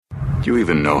Do you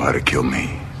even know how to kill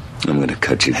me? I'm gonna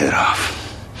cut your head off.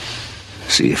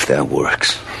 See if that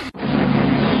works.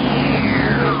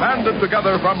 Banded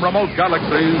together from remote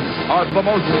galaxies are the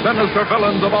most sinister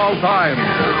villains of all time.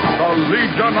 The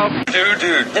Legion of... Dude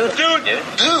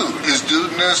is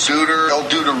dudeness, duder, El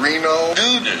Duderino.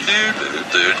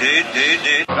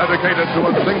 Dedicated to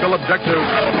a single objective,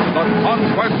 the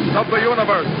conquest of the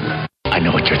universe. I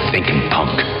know what you're thinking,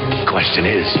 punk. Question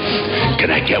is,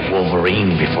 can I get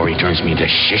Wolverine before he turns me into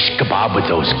shish kebab with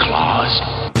those claws?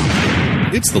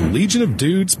 It's the Legion of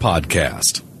Dudes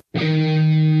podcast.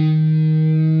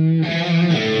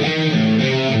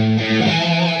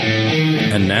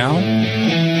 And now,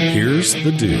 here's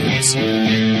the dudes.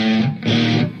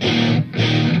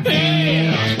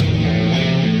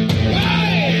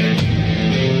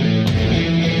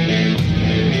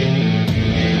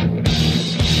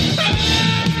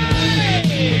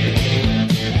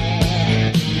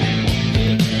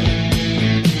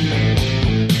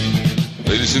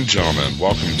 Ladies and gentlemen,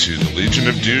 welcome to the Legion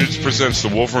of Dudes presents the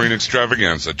Wolverine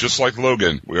Extravaganza. Just like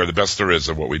Logan, we are the best there is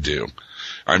at what we do.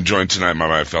 I'm joined tonight by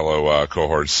my fellow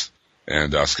cohorts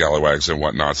and scallywags and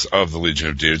whatnots of the Legion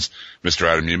of Dudes, Mr.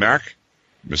 Adam Umack,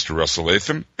 Mr. Russell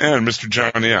Latham, and Mr.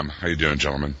 Johnny M. How you doing,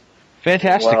 gentlemen?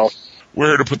 Fantastic. Well, we're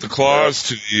here to put the claws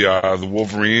to the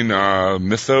Wolverine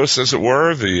mythos, as it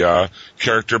were, the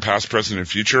character past, present, and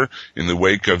future in the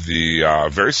wake of the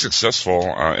very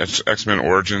successful X-Men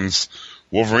Origins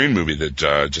Wolverine movie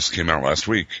that just came out last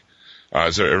week.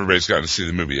 So everybody's gotten to see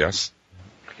the movie, yes?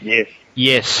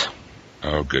 Yes.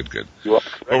 Oh, good. Well,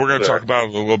 we're going to talk about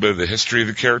a little bit of the history of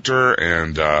the character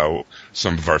and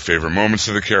some of our favorite moments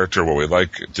of the character, what we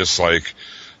like, dislike,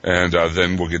 and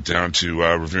then we'll get down to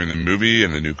reviewing the movie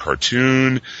and the new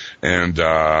cartoon and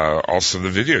also the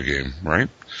video game, right?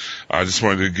 I just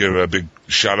wanted to give a big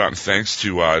shout-out and thanks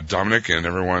to Dominic and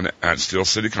everyone at Steel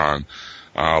City Con.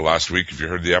 Last week, if you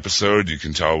heard the episode, you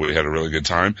can tell we had a really good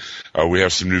time. We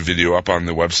have some new video up on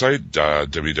the website,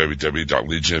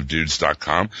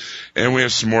 www.legionofdudes.com, and we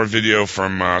have some more video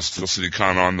from Steel City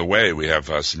Con on the way. We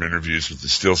have some interviews with the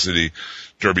Steel City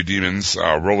Derby Demons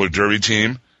roller derby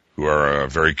team, who are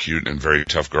very cute and very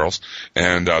tough girls,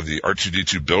 and the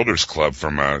R2-D2 Builders Club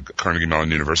from Carnegie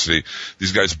Mellon University.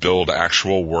 These guys build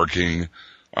actual working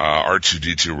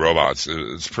R2-D2 robots.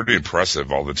 It's pretty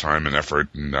impressive, all the time and effort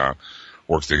and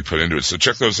work they put into it. So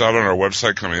check those out on our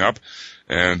website coming up,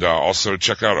 and also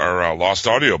check out our Lost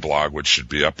audio blog, which should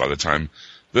be up by the time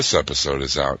this episode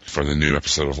is out for the new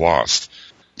episode of Lost.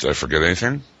 Did I forget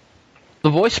anything? The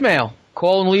voicemail.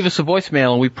 Call and leave us a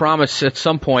voicemail, and we promise at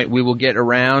some point we will get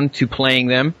around to playing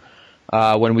them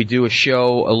when we do a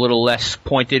show a little less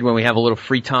pointed, when we have a little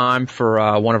free time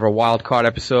for one of our wild card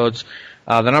episodes.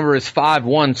 The number is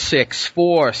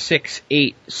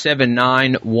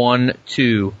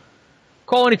 516-468-7912.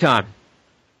 Call anytime.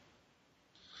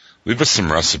 Leave us some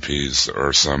recipes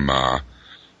or some,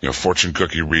 fortune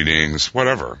cookie readings,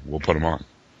 whatever. We'll put them on.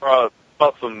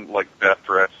 About some, death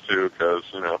threats, too, because,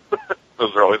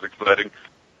 those are always exciting.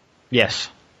 Yes.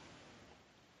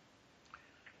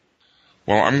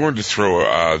 Well, I'm going to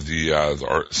throw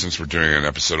since we're doing an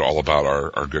episode all about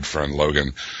our good friend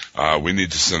Logan, we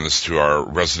need to send this to our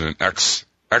resident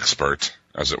expert,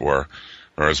 as it were,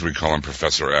 or as we call him,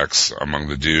 Professor X among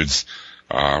the dudes,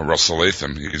 Russell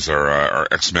Latham. He's our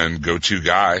X-Men go-to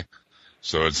guy,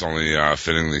 so it's only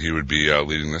fitting that he would be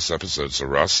leading this episode. So,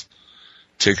 Russ,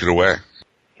 take it away.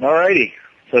 Alrighty.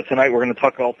 So tonight we're going to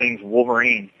talk all things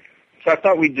Wolverine. So I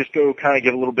thought we'd just go kind of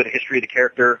give a little bit of history of the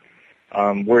character,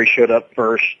 where he showed up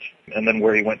first, and then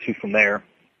where he went to from there.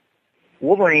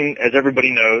 Wolverine, as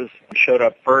everybody knows, showed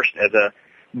up first as a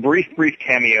brief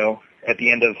cameo at the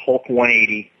end of Hulk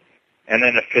 180, and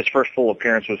then his first full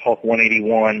appearance was Hulk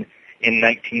 181 in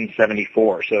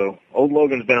 1974. So old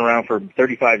Logan's been around for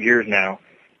 35 years now,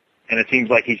 and it seems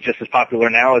like he's just as popular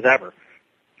now as ever.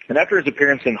 And after his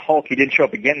appearance in Hulk, he didn't show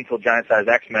up again until Giant Size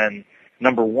X-Men #1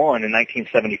 in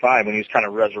 1975, when he was kind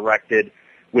of resurrected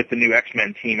with the new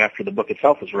X-Men team after the book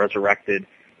itself was resurrected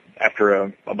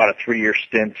after about a 3-year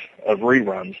stint of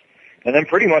reruns. And then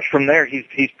pretty much from there,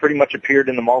 he's pretty much appeared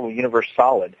in the Marvel Universe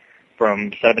solid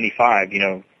from 75,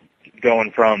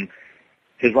 going from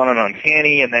his run on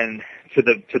Uncanny and then to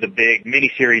the big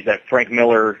miniseries that Frank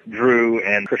Miller drew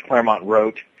and Chris Claremont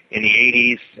wrote in the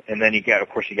 80s, and then he got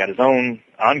his own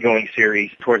ongoing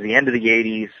series towards the end of the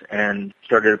 80s and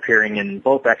started appearing in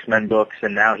both X-Men books,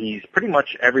 and now he's pretty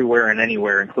much everywhere and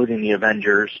anywhere, including the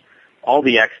Avengers, all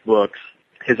the X books,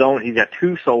 he's got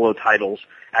 2 solo titles.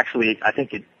 Actually, I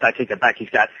take it back, he's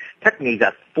got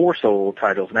 4 solo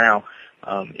titles now,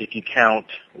 if you count,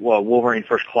 Wolverine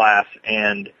First Class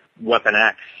and Weapon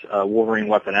X, Wolverine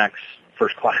Weapon X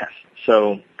First Class.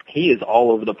 So he is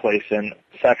all over the place and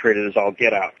saturated as all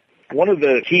get out. One of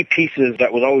the key pieces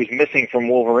that was always missing from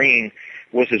Wolverine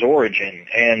was his origin.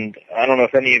 And I don't know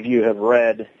if any of you have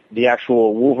read the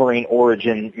actual Wolverine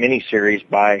origin miniseries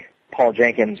by Paul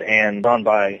Jenkins and done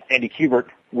by Andy Kubert,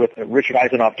 with Richard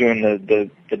Eisenoff doing the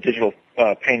digital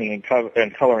painting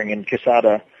and coloring, and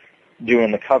Quesada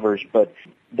doing the covers. But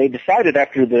they decided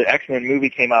after the X-Men movie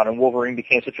came out and Wolverine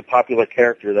became such a popular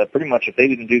character that pretty much if they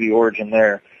didn't do the origin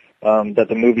there, that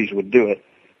the movies would do it.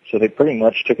 So they pretty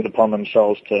much took it upon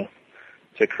themselves to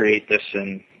create this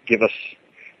and give us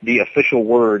the official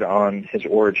word on his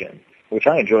origin, which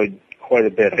I enjoyed quite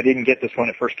a bit. I didn't get this when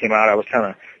it first came out.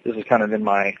 This was kind of in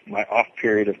my off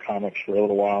period of comics for a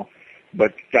little while,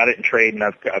 but got it in trade, and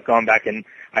I've gone back and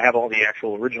I have all the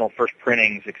actual original first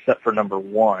printings except for number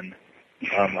 1.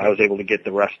 I was able to get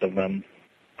the rest of them,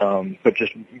 but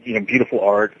just beautiful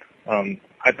art. I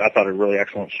thought a really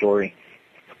excellent story,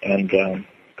 and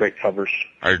great covers.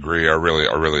 I agree. I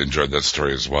really enjoyed that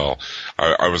story as well.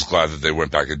 I was glad that they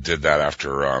went back and did that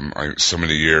after so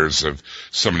many years of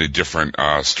so many different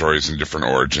stories and different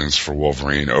origins for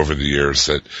Wolverine over the years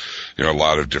that a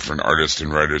lot of different artists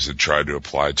and writers had tried to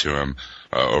apply to him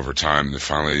over time. They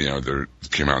finally they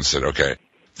came out and said, okay,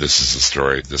 this is the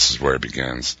story. This is where it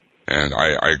begins. And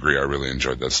I agree. I really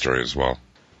enjoyed that story as well.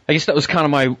 I guess that was kind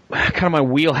of my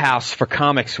wheelhouse for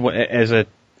comics as a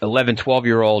 11,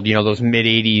 12-year-old, those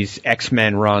mid-'80s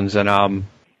X-Men runs. And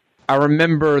I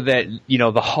remember that,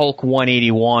 the Hulk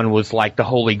 181 was like the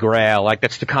holy grail. Like,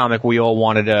 that's the comic we all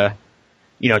wanted to,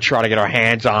 try to get our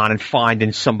hands on and find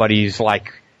in somebody's,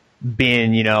 like,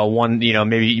 bin,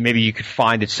 maybe you could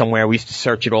find it somewhere. We used to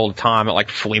search it all the time at, like,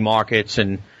 flea markets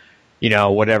and,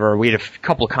 whatever. We had a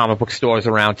couple of comic book stores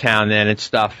around town then and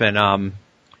stuff. And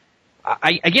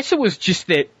I guess it was just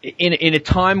that in a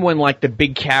time when, like, the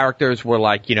big characters were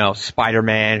like,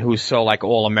 Spider-Man, who's so, like,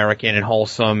 all-American and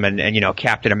wholesome, and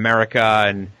Captain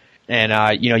America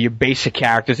and your basic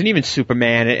characters, and even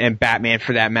Superman and Batman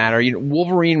for that matter.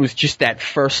 Wolverine was just that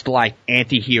first, like,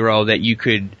 anti-hero that you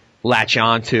could latch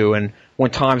onto. And when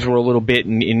times were a little bit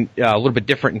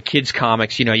different in kids'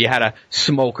 comics, you had a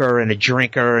smoker and a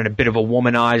drinker and a bit of a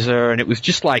womanizer, and it was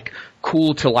just, like,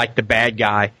 cool to like the bad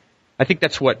guy. I think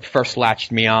that's what first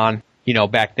latched me on,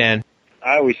 back then.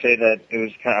 I always say that it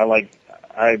was kind of like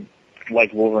I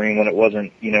liked Wolverine when it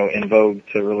wasn't, in vogue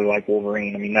to really like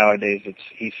Wolverine. I mean, nowadays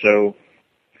he's so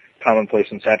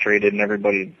commonplace and saturated, and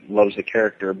everybody loves the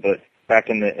character. But back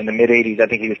in the mid-'80s, I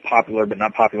think he was popular, but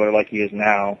not popular like he is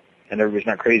now, and everybody's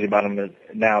not crazy about him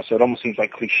now. So it almost seems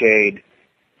like cliched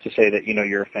to say that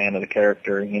you're a fan of the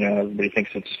character. Everybody thinks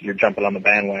you're jumping on the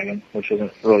bandwagon, which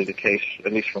isn't really the case,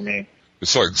 at least for me.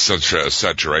 It's like such a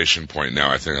saturation point now.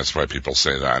 I think that's why people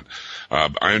say that.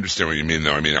 I understand what you mean,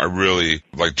 though. I mean, I really,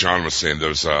 like John was saying,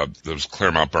 those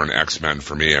Claremont Byrne X-Men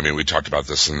for me. I mean, we talked about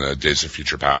this in the Days of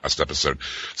Future Past episode.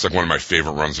 It's like one of my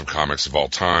favorite runs of comics of all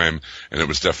time, and it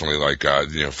was definitely like,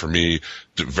 for me,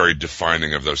 very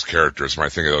defining of those characters. When I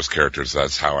think of those characters,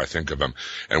 that's how I think of them.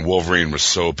 And Wolverine was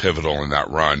so pivotal in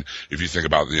that run. If you think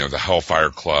about, the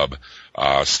Hellfire Club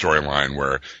storyline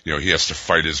where, he has to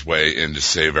fight his way in to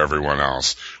save everyone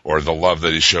else, or the love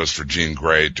that he shows for Jean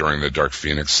Grey during the Dark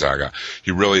Phoenix saga.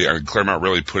 Claremont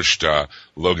really pushed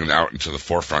Logan out into the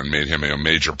forefront and made him a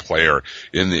major player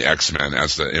in the X-Men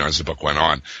as the book went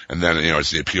on. And then, as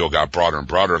the appeal got broader and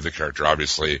broader of the character,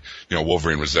 obviously,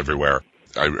 Wolverine was everywhere.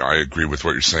 I agree with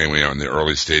what you're saying. In the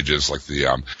early stages, like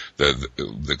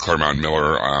the Claremont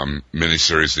Miller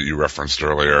miniseries that you referenced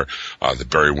earlier, the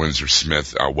Barry Windsor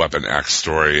Smith Weapon X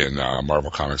story and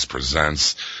Marvel Comics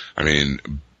Presents. I mean,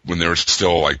 when they were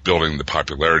still like building the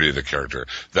popularity of the character,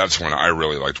 that's when I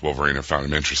really liked Wolverine and found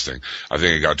him interesting. I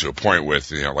think it got to a point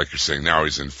with, like you're saying now,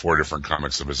 he's in 4 different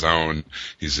comics of his own.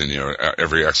 He's in,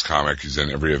 every X comic. He's in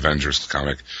every Avengers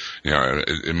comic.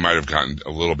 It might have gotten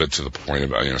a little bit to the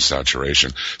point of,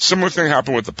 saturation. Similar thing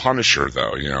happened with the Punisher,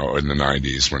 though, in the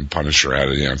 90s when Punisher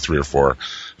had, 3 or 4 of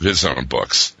his own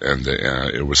books, and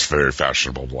it was very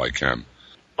fashionable to like him.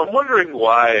 I'm wondering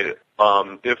why,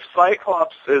 if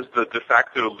Cyclops is the de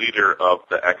facto leader of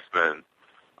the X-Men,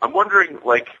 I'm wondering,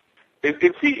 like, is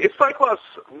Cyclops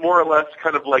more or less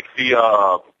kind of like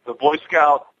the Boy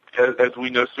Scout, as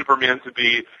we know Superman to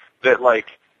be, that, like,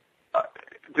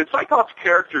 did Cyclops'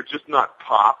 character just not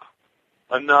pop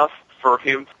enough for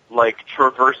him, like,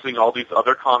 traversing all these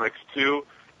other comics, too?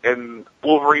 And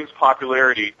Wolverine's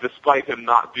popularity, despite him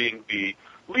not being the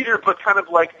leader, but kind of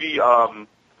like the,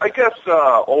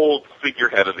 old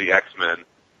figurehead of the X-Men.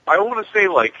 I want to say,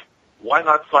 like, why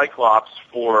not Cyclops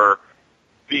for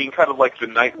being kind of like the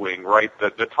Nightwing, right?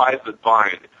 The ties that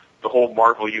bind. the whole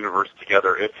Marvel universe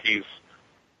together if he's,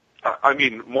 I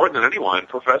mean, more than anyone,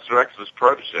 Professor X's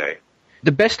protege.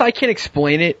 The best I can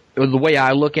explain it, or the way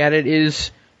I look at it,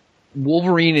 is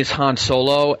Wolverine is Han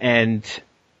Solo and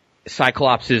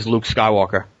Cyclops is Luke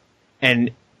Skywalker.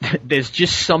 And there's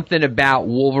just something about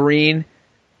Wolverine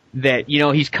that, you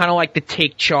know, he's kind of like the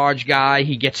take charge guy.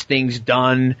 He gets things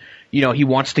done. You know, he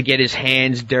wants to get his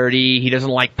hands dirty. He doesn't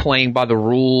like playing by the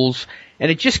rules.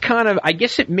 And it just kind of, I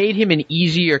guess it made him an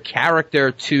easier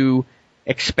character to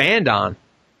expand on.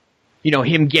 You know,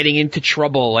 him getting into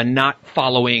trouble and not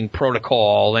following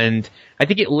protocol. And I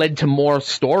think it led to more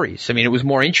stories. I mean, it was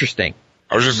more interesting.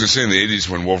 I was just going to say in the 80s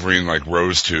when Wolverine like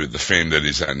rose to the fame that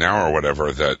he's at now or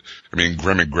whatever, that, I mean,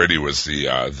 grim and gritty was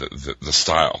the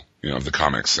style, you know, of the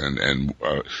comics, and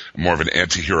more of an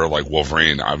anti-hero like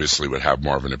Wolverine obviously would have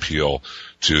more of an appeal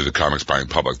to the comics buying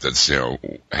public that's, you know,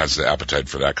 has the appetite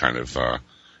for that kind of,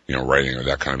 you know, writing or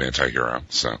that kind of anti-hero.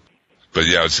 So, but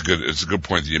yeah, it's a good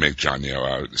point that you make, John. You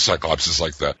know, Cyclops is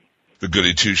like the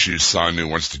goody two-shoes son who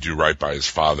wants to do right by his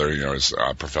father, you know, as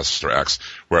Professor X,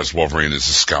 whereas Wolverine is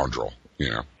a scoundrel. You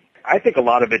know. I think a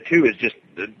lot of it too is just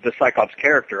the Cyclops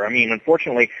character. I mean,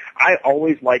 unfortunately, I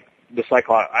always like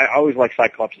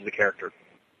Cyclops as a character.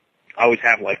 I always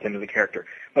have liked him as a character,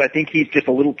 but I think he's just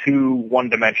a little too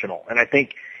one-dimensional. And I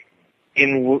think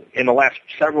in the last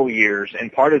several years,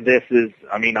 and part of this is,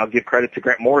 I mean, I'll give credit to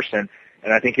Grant Morrison,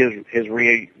 and I think his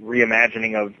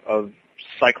reimagining of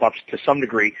Cyclops to some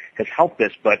degree has helped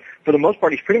this. But for the most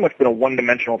part, he's pretty much been a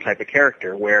one-dimensional type of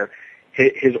character where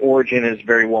his origin is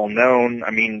very well known.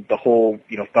 I mean, the whole,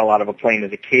 you know, fell out of a plane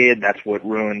as a kid. That's what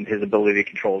ruined his ability to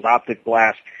control his optic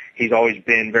blast. He's always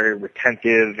been very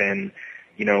retentive and,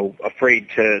 you know, afraid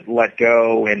to let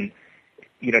go. And,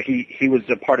 you know, he was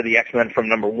a part of the X-Men from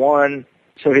number one.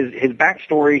 So his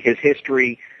backstory, his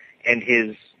history, and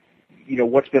his, you know,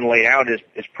 what's been laid out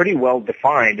is pretty well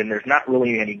defined, and there's not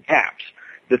really any gaps.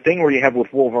 The thing where you have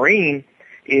with Wolverine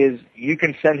is you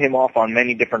can send him off on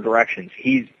many different directions.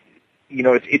 He's, you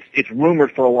know, it's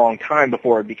rumored for a long time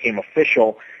before it became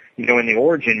official, you know, in the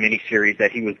Origin miniseries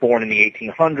that he was born in the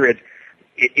 1800s.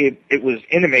 It was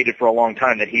intimated for a long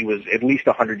time that he was at least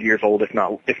 100 years old, if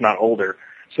not older.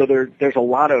 So there's a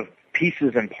lot of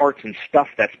pieces and parts and stuff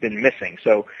that's been missing.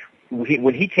 So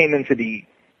when he came into the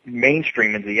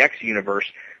mainstream, into the X universe,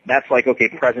 that's like, okay,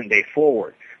 present day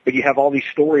forward. But you have all these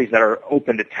stories that are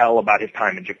open to tell about his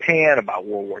time in Japan, about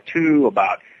World War II,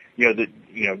 about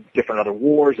different other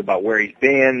wars, about where he's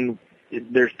been.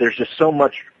 There's just so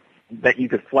much that you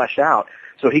could flesh out.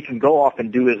 So he can go off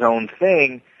and do his own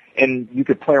thing, and you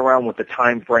could play around with the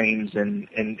time frames and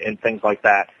things like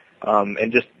that,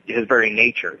 and just his very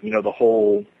nature. You know, the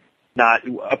whole not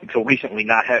up until recently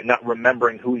not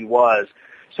remembering who he was.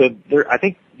 So I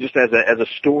think just as a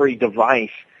story device,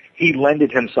 he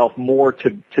lended himself more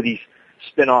to these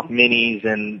spin-off minis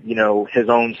and, you know, his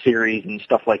own series and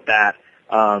stuff like that.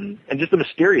 And just the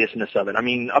mysteriousness of it. I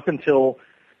mean, up until,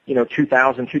 you know,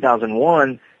 2000,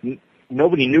 2001,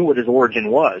 nobody knew what his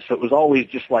origin was. So it was always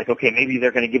just like, okay, maybe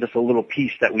they're going to give us a little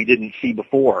piece that we didn't see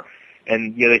before.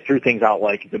 And, you know, they threw things out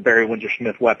like the Barry Windsor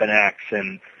Smith Weapon X.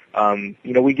 And,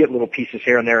 you know, we get little pieces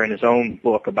here and there in his own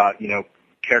book about, you know,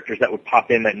 characters that would pop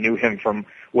in that knew him from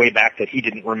way back that he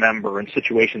didn't remember, and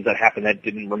situations that happened that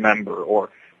didn't remember. Or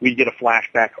we'd get a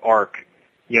flashback arc,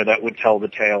 you know, that would tell the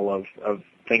tale of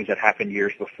things that happened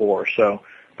years before. So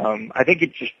I think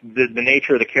it just the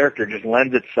nature of the character just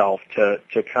lends itself to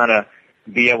kind of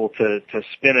be able to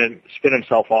spin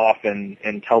himself off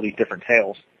and tell these different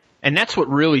tales. And that's what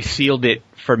really sealed it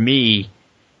for me.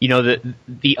 You know,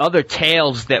 the other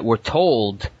tales that were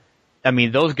told, I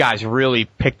mean, those guys really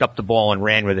picked up the ball and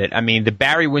ran with it. I mean, the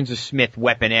Barry Windsor Smith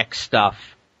Weapon X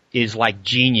stuff is like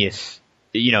genius,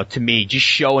 you know, to me, just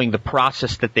showing the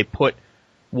process that they put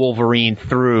Wolverine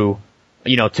through,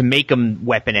 you know, to make him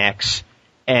Weapon X.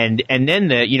 And then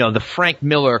the Frank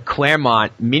Miller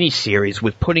Claremont miniseries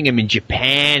with putting him in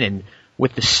Japan and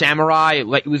with the samurai,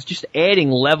 like, it was just adding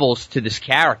levels to this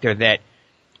character that,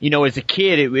 you know, as a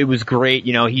kid, it was great.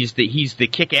 You know, he's the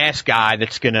kick-ass guy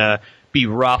that's gonna be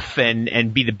rough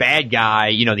and be the bad guy,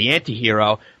 you know, the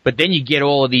anti-hero. But then you get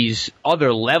all of these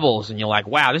other levels and you're like,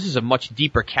 wow, this is a much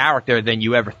deeper character than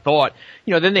you ever thought.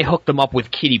 You know, then they hooked him up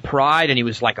with Kitty Pryde and he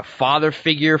was like a father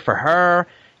figure for her.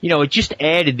 You know, it just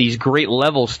added these great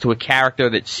levels to a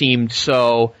character that seemed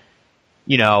so,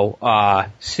 you know,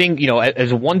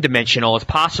 as one-dimensional as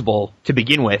possible to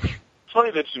begin with. It's funny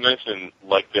that you mentioned,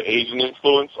 like, the Asian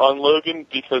influence on Logan,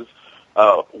 because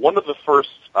one of the first,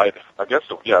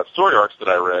 story arcs that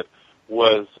I read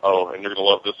was, and you're going to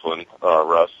love this one,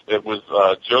 Russ, it was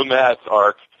Joe Mad's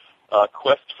arc,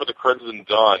 Quest for the Crimson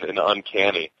Dawn in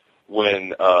Uncanny.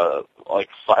 when like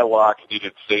Psylocke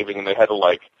needed saving, and they had to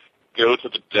like go to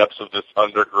the depths of this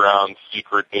underground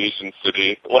secret Asian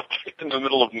city, like in the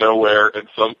middle of nowhere, and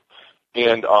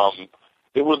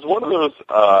it was one of those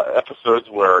episodes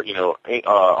where, you know,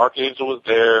 Archangel was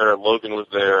there, Logan was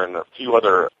there, and a few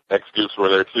other ex-goofs were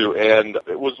there too. And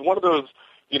it was one of those,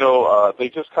 you know, they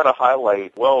just kind of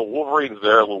highlight, well, Wolverine's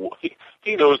there.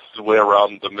 He knows his way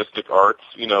around the mystic arts,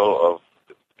 you know.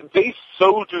 They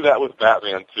so do that with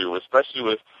Batman too, especially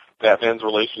with Batman's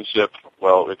relationship,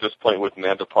 well, at this point with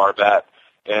Nanda Parbat,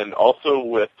 and also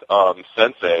with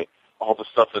Sensei, all the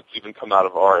stuff that's even come out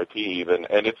of R.I.P. even.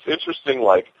 And it's interesting,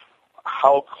 like,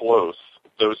 how close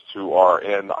those two are,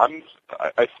 and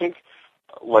I think,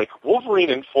 like, Wolverine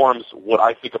informs what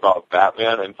I think about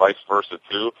Batman and vice versa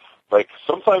too. Like,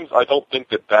 sometimes I don't think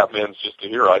that Batman's just a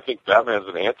hero. I think Batman's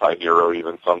an anti-hero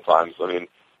even sometimes. I mean,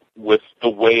 with the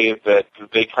way that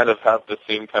they kind of have the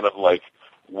same kind of, like,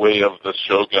 way of the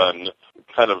Shogun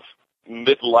kind of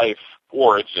midlife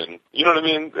origin. You know what I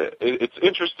mean? It's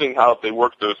interesting how they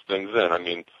work those things in. I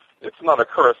mean, it's not a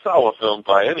Kurosawa film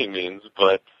by any means,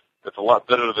 but it's a lot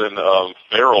better than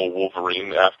feral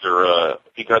Wolverine after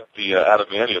he got the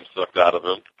adamantium sucked out of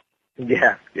him.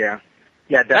 Yeah,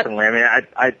 definitely. I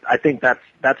mean, I think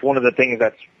that's one of the things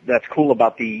that's cool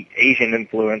about the Asian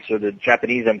influence or the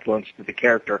Japanese influence to the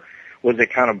character, was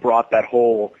it kind of brought that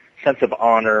whole sense of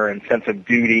honor and sense of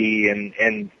duty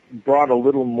and brought a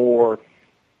little more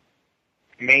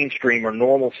mainstream or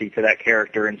normalcy to that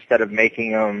character, instead of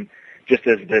making him just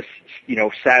as this, you know,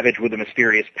 savage with a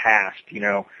mysterious past. You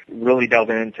know, really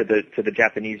delving into the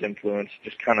Japanese influence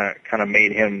just kind of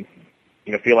made him,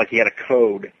 you know, feel like he had a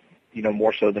code, you know,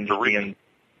 more so than just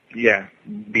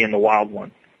being the wild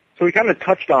one. So we kind of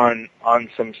touched on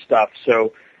some stuff.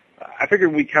 So I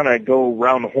figured we'd kind of go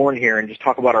around the horn here and just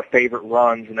talk about our favorite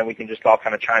runs, and then we can just all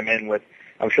kind of chime in with,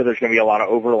 I'm sure there's going to be a lot of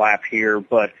overlap here,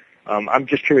 but I'm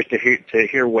just curious to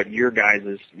hear what your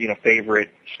guys' you know,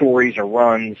 favorite stories or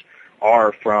runs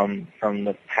are from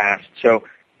the past. So,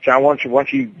 John, why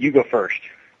don't you go first?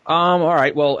 All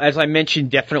right. Well, as I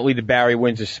mentioned, definitely the Barry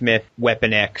Windsor Smith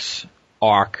Weapon X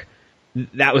arc.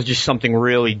 That was just something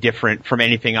really different from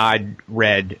anything I'd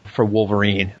read for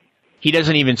Wolverine. He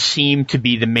doesn't even seem to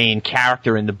be the main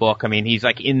character in the book. I mean, he's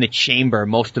like in the chamber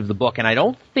most of the book, and I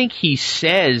don't think he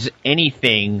says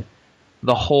anything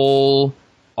the whole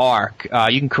arc.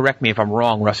 You can correct me if I'm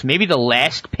wrong, Russ. Maybe the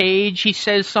last page he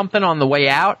says something on the way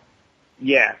out.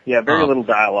 Yeah, very little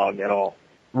dialogue at all.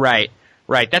 Right.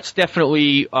 That's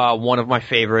definitely one of my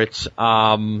favorites.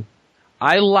 I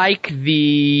like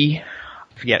the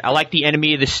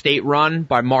Enemy of the State run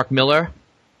by Mark Miller.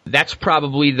 That's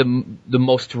probably the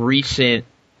most recent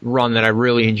run that I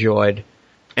really enjoyed.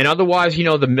 And otherwise, you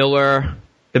know, the Miller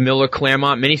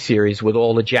Claremont miniseries with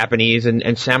all the Japanese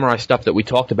and samurai stuff that we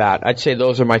talked about. I'd say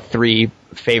those are my three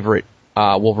favorite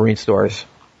Wolverine stories.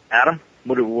 Adam,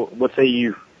 what say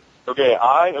you? Okay,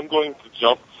 I am going to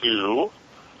jump to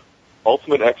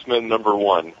Ultimate X-Men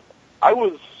 #1. I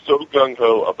was so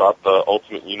gung-ho about the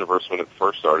Ultimate Universe when it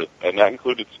first started, and that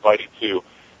included Spidey too.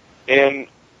 And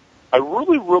I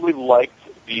really, really liked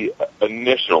the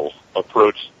initial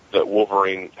approach that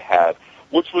Wolverine had,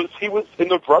 which was he was in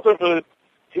the Brotherhood.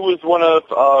 He was one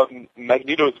of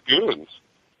Magneto's goons.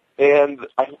 And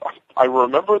I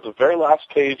remember the very last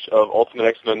page of Ultimate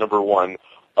X-Men #1,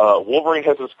 Wolverine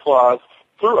has his claws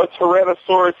through a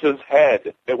Tyrannosaurus's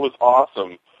head. It was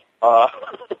awesome.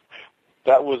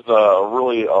 That was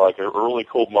really like a really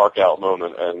cool mark-out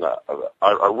moment, and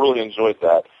I really enjoyed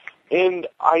that. And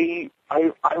I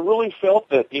really felt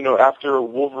that, you know, after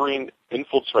Wolverine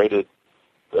infiltrated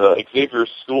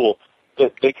Xavier's school,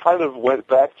 that they kind of went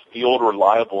back to the old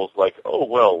reliables, like, oh,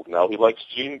 well, now he likes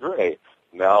Jean Grey.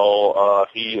 Now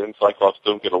he and Cyclops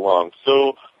don't get along.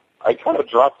 So I kind of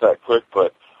dropped that quick,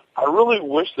 but I really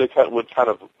wish they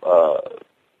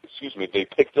they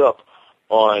picked up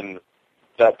on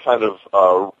that kind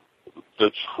of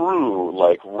the true,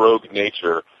 like, rogue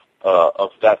nature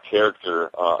of that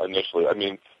character initially. I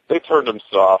mean, they turned him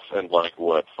soft in, like,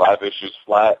 5 issues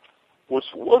flat, which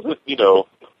wasn't, you know,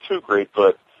 too great,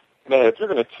 but, man, if you're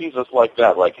going to tease us like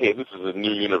that, like, hey, this is a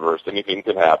new universe, anything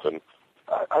can happen,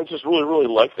 I just really, really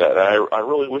like that. And I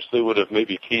really wish they would have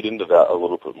maybe keyed into that a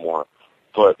little bit more.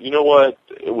 But you know what?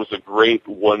 It was a great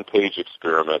one-page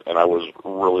experiment, and I was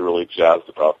really, really jazzed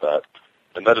about that.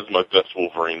 And that is my best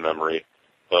Wolverine memory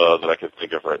that I can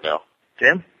think of right now.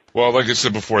 Jim? Well, like I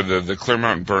said before, the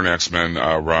Claremont and Byrne X-Men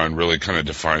run really kind of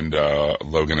defined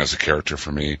Logan as a character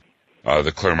for me.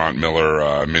 the Claremont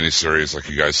Miller miniseries, like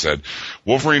you guys said.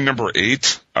 Wolverine number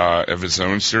 8 of his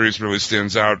own series really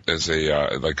stands out as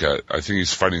I think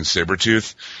he's fighting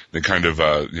Sabretooth. They kind of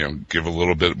give a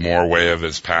little bit more way of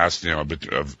his past,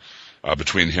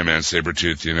 between him and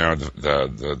Sabretooth,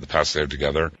 the past they have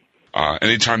together.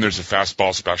 Anytime there's a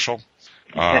fastball special,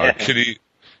 Kitty,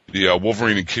 the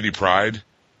Wolverine and Kitty Pryde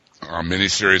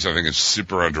miniseries, I think is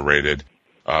super underrated.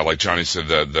 Like Johnny said,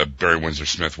 the Barry Windsor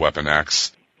Smith Weapon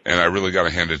X. And I really got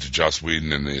to hand it to Joss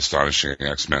Whedon in the Astonishing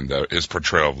X-Men. His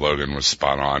portrayal of Logan was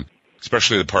spot on,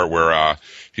 especially the part where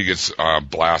he gets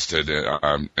blasted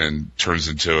and turns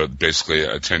into basically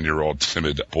a 10-year-old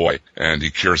timid boy, and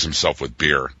he cures himself with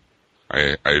beer.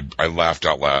 I laughed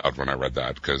out loud when I read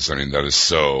that because, that is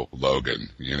so Logan,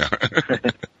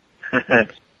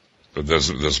 But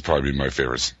those would probably be my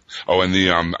favorites. Oh, and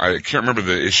I can't remember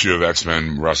the issue of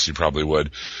X-Men, Russ, you probably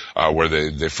would, where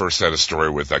they first had a story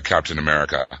with Captain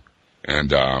America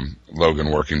and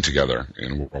Logan working together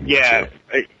in World War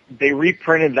II. They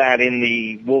reprinted that in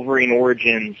the Wolverine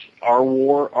Origins Our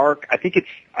War arc. It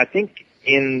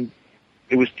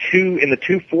was in the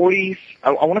 240s.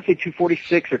 I want to say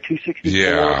 246 or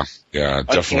 264. Yeah,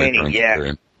 definitely.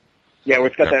 Yeah, where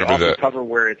it's got that awesome cover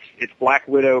where it's Black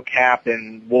Widow, Cap,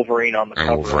 and Wolverine on the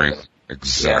cover. Wolverine,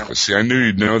 exactly. Yeah. See, I knew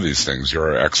you'd know these things.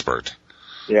 You're an expert.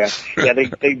 Yeah.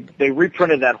 They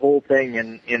reprinted that whole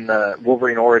thing in the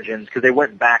Wolverine Origins because they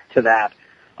went back to that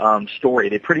story.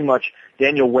 They pretty much,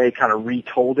 Daniel Way kind of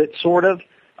retold it, sort of,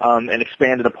 and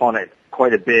expanded upon it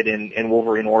quite a bit in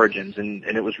Wolverine Origins, and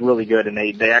it was really good. And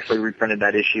they actually reprinted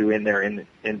that issue in there in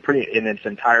its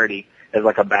entirety as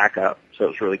like a backup. So it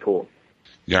was really cool.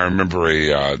 Yeah, I remember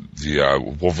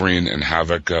the Wolverine and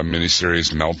Havoc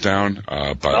miniseries Meltdown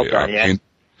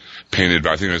painted.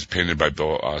 I think it was painted by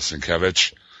Bill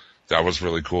Sienkiewicz. That was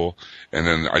really cool. And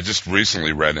then I just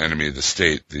recently read Enemy of the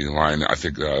State, the line. I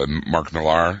think Mark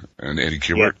Millar and Andy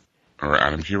Kubert or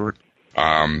Adam Kubert.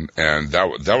 And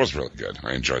that was really good.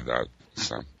 I enjoyed that.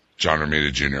 So John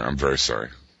Romita Jr. I'm very sorry.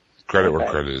 Credit where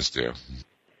credit is due.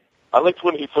 I liked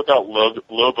when he took out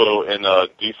Lobo in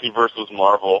DC versus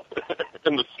Marvel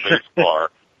in the space bar.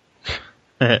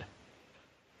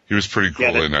 He was pretty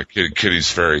cool in Kitty's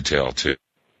Fairy Tale too.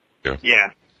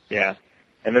 Yeah.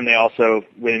 And then they also,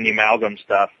 in the Amalgam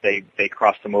stuff, they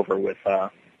crossed him over with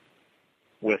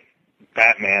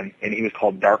Batman, and he was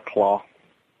called Dark Claw.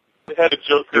 They had a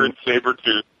Joker and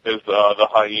Sabretooth as the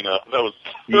hyena. That was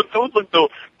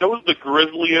the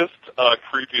grisliest,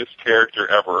 creepiest character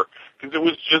ever. Because it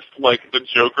was just like the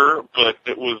Joker, but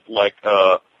it was like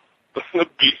the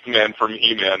Beastman from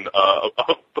He-Man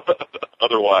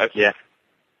otherwise. Yeah.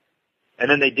 And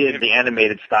then they did the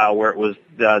animated style where it was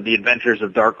the Adventures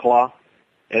of Darkclaw,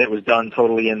 and it was done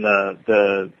totally in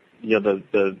the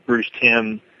Bruce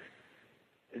Timm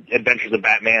Adventures of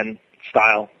Batman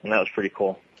style, and that was pretty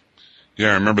cool.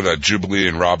 Yeah, I remember that Jubilee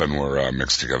and Robin were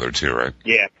mixed together too, right?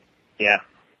 Yeah,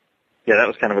 that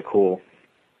was kind of a cool.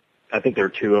 I think there were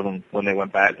two of them when they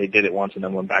went back. They did it once and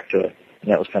then went back to it, and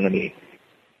that was kind of neat.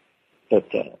 But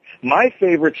my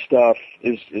favorite stuff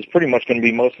is pretty much going to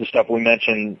be most of the stuff we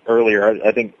mentioned earlier.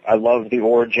 I think I love the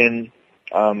origin.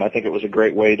 I think it was a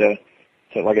great way to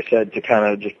like I said, to kind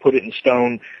of just put it in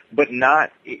stone, but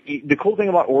not. The cool thing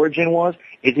about Origin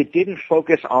is it didn't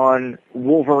focus on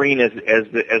Wolverine as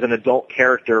an adult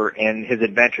character and his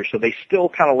adventure. So they still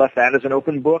kind of left that as an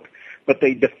open book, but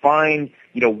they defined,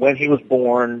 when he was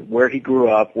born, where he grew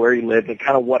up, where he lived, and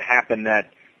kind of what happened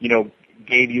that,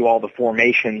 gave you all the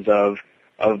formations of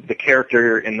the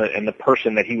character and the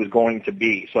person that he was going to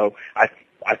be. So I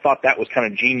thought that was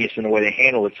kind of genius in the way they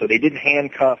handled it. So they didn't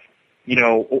handcuff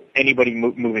anybody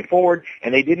moving forward,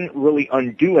 and they didn't really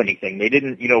undo anything. They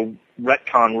didn't,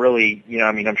 retcon really,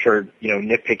 I'm sure,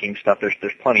 nitpicking stuff, there's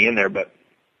plenty in there, but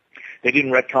they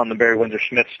didn't retcon the Barry Windsor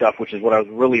Smith stuff, which is what I was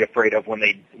really afraid of when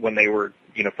they were,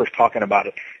 first talking about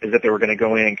it, is that they were going to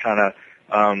go in and kind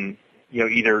of,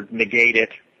 either negate it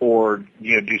or,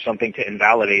 do something to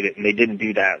invalidate it, and they didn't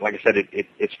do that. Like I said,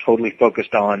 it's totally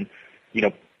focused on,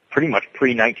 pretty much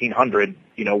pre-1900,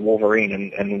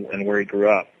 Wolverine and where he grew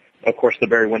up. Of course, the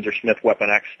Barry Windsor Smith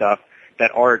Weapon X stuff, that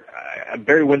art,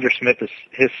 Barry Windsor Smith,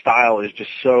 his style is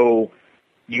just so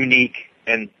unique,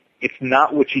 and it's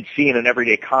not what you'd see in an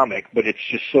everyday comic, but it's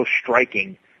just so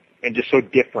striking and just so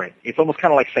different. It's almost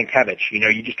kind of like Sienkiewicz,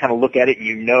 you just kind of look at it and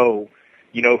you know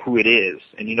who it is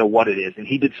and you know what it is. And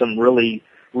he did some really,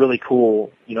 really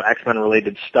cool, X-Men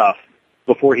related stuff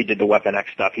before he did the Weapon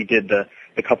X stuff. He did the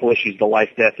couple issues, the Life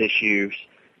Death issues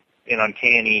in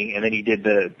Uncanny, and then he did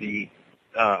the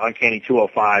Uncanny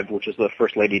 205, which is the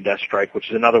First Lady Deathstrike, which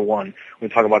is another one. We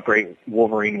talk about great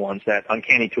Wolverine ones. That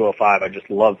Uncanny 205, I just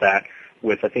love that.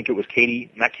 With I think it was Katie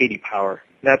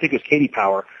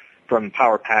Power from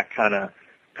Power Pack kind of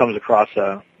comes across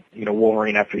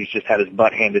Wolverine after he's just had his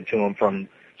butt handed to him from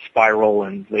Spiral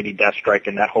and Lady Deathstrike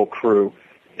and that whole crew,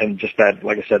 and just that,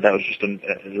 like I said, that was just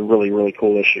a really, really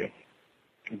cool issue.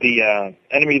 The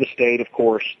Enemy of the State, of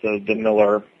course, the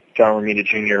Miller, John Romita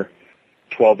Jr.,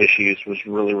 12 issues was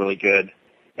really, really good.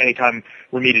 Anytime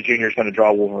Romita Jr. is going to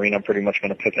draw Wolverine, I'm pretty much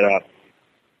going to pick it up.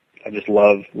 I just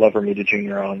love Romita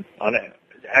Jr. on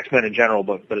X-Men in general,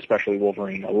 but especially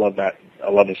Wolverine. I love that.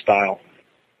 I love his style.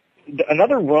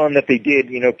 Another run that they did,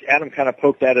 Adam kind of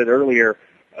poked at it earlier,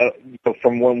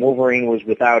 from when Wolverine was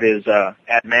without his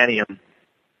adamantium,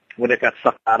 when it got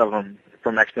sucked out of him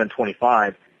from X-Men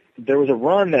 25. There was a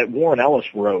run that Warren Ellis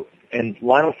wrote, and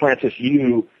Lionel Francis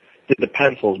Yu did the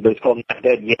pencils, but it's called Not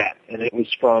Dead Yet, and it was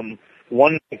from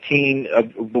 119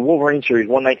 the Wolverine series,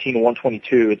 119 to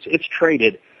 122. It's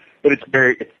traded, but it's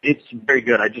very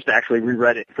good. I just actually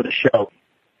reread it for the show.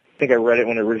 I think I read it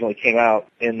when it originally came out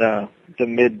in the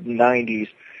mid 90s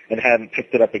and haven't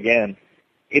picked it up again.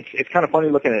 It's kind of funny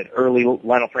looking at early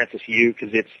Lionel Francis Yu,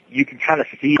 because you can kind of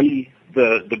see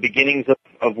the beginnings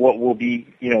of what will be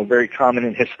very common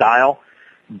in his style,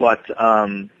 but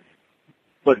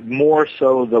more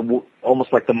so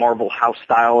almost like the Marvel house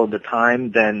style of the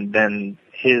time than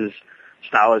his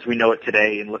style as we know it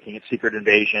today. And looking at Secret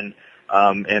Invasion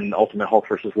and Ultimate Hulk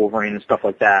versus Wolverine and stuff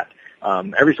like that.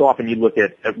 Every so often you look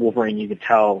at Wolverine, you can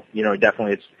tell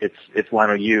definitely it's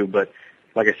Lionel Yu, but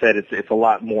like I said, it's a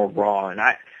lot more raw. And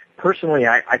I personally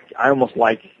almost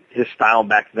like his style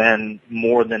back then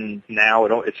more than now.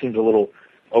 It seems a little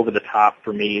over the top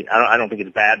for me. I don't think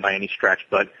it's bad by any stretch,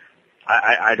 but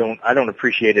I don't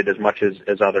appreciate it as much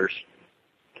as others,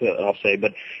 I'll say.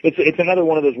 But it's another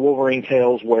one of those Wolverine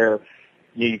tales where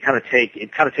it kind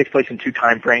of takes place in two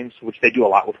time frames, which they do a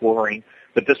lot with Wolverine.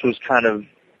 But this was kind of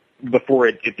before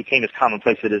it became as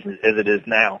commonplace as it is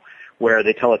now, where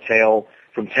they tell a tale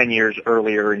from 10 years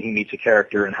earlier, and he meets a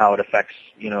character and how it affects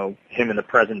him in the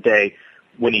present day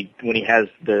when he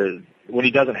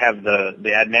doesn't have the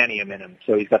adamantium in him.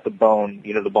 So he's got the bone,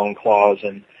 the bone claws,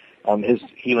 and his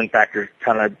healing factor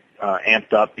kind of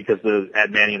amped up because the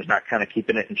adamantium is not kind of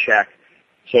keeping it in check.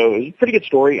 So it's a pretty good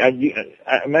story. I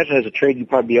imagine as a trade you'd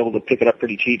probably be able to pick it up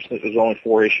pretty cheap since it was only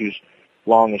 4 issues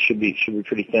long. It should be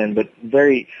pretty thin, but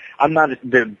I'm not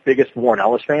the biggest Warren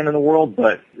Ellis fan in the world,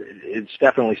 but it's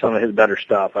definitely some of his better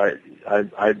stuff.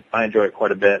 I enjoy it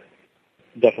quite a bit.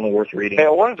 Definitely worth reading. Hey, I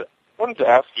wanted to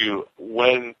ask you,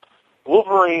 when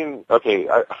Wolverine, okay,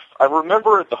 I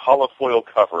remember the holofoil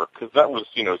cover, because that was,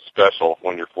 special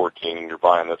when you're 14 and you're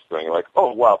buying this thing. You're like,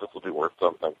 oh, wow, this will be worth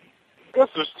something. I guess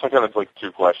there's kind of like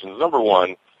 2 questions. Number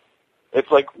one,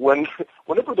 it's like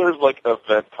whenever there's like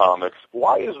event comics,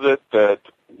 why is it that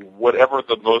whatever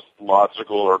the most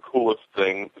logical or coolest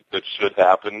thing that should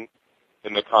happen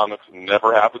in the comics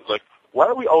never happens? Like, why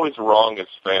are we always wrong as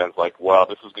fans? Like, wow,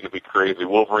 this is going to be crazy.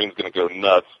 Wolverine's going to go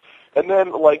nuts. And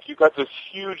then, like, you got this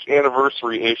huge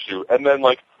anniversary issue, and then,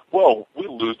 like, whoa, we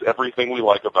lose everything we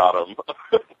like about him.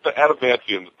 The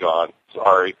adamantium's gone.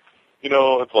 Sorry.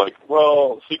 It's like,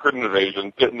 well, Secret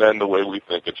Invasion didn't end the way we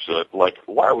think it should. Like,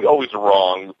 why are we always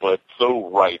wrong, but so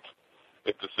right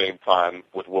at the same time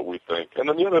with what we think? And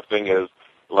then the other thing is,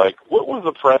 like, what was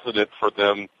the precedent for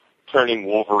them turning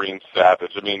Wolverine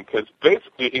savage? I mean, because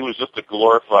basically he was just a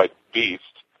glorified beast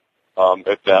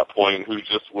at that point who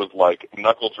just was, like,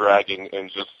 knuckle-dragging and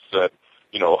just said,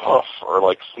 huff or,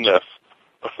 like, sniff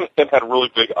and had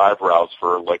really big eyebrows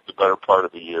for, like, the better part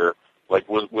of a year. Like,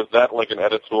 was that like an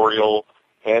editorial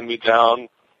hand-me-down,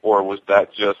 or was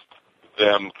that just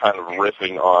them kind of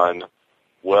riffing on,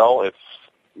 well,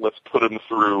 let's put him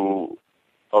through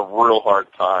a real hard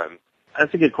time?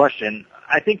 That's a good question.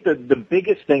 I think the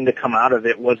biggest thing to come out of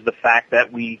it was the fact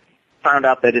that we found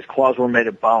out that his claws were made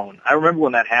of bone. I remember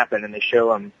when that happened, and they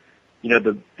show him,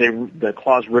 the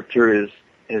claws ripped through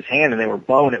his hand, and they were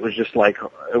bone. It was just like,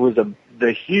 it was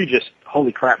the hugest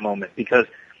holy crap moment, because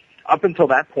up until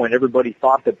that point, everybody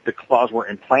thought that the claws were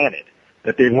implanted,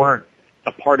 that they weren't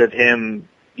a part of him,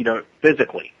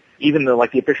 physically. Even though,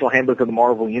 like, the official handbook of the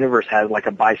Marvel Universe has, like,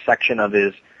 a bisection of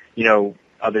his,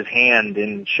 of his hand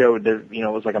and showed that,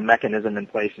 it was like a mechanism in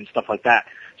place and stuff like that.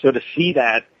 So to see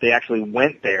that they actually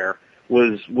went there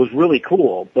was really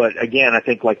cool. But again, I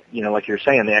think, like you're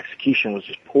saying, the execution was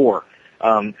just poor.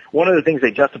 One of the things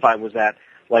they justified was that,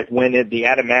 like, when the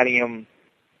adamantium,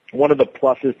 one of the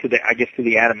pluses to the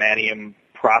adamantium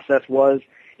process was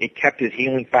it kept his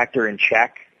healing factor in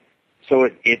check. So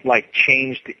it like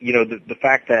changed, the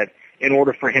fact that in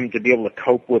order for him to be able to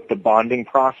cope with the bonding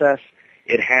process,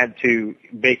 it had to,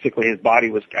 basically his body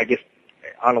was, I guess,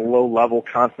 on a low level,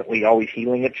 constantly always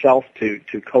healing itself to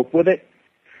cope with it.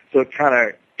 So it kind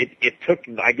of, it took,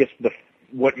 I guess,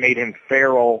 what made him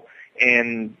feral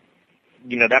and,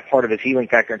 that part of his healing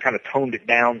factor and kind of toned it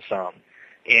down some.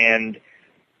 And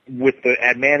with the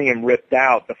adamantium ripped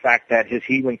out, the fact that his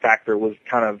healing factor was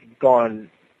kind of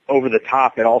gone over the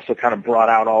top, it also kind of brought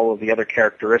out all of the other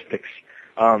characteristics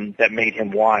that made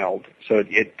him wild. So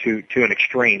it to an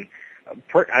extreme.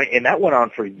 And that went on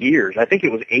for years. I think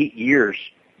it was 8 years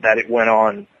that it went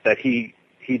on that he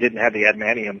didn't have the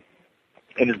adamantium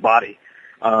in his body.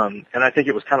 And I think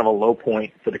it was kind of a low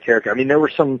point for the character. I mean, there were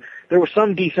some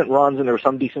decent runs and there were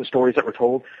some decent stories that were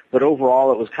told, but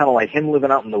overall it was kind of like him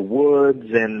living out in the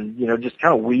woods and, just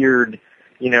kind of weird,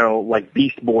 like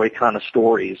Beast Boy kind of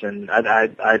stories. And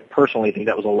I personally think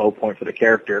that was a low point for the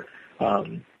character.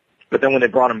 But then when they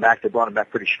brought him back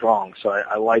pretty strong. So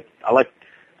I like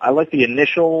the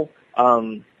initial,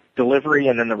 delivery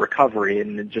and then the recovery,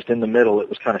 and just in the middle it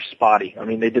was kind of spotty. I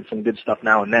mean, they did some good stuff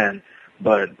now and then,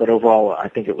 but overall I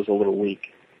think it was a little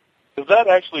weak. Is that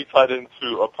actually tied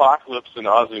into Apocalypse and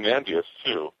Ozymandias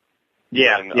too?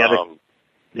 Yeah, and,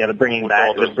 they're bringing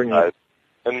back.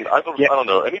 And I don't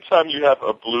know. Anytime you have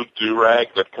a blue do-rag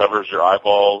that covers your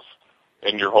eyeballs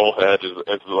and your whole head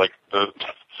is like the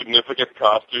significant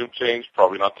costume change,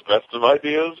 probably not the best of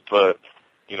ideas, but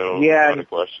not a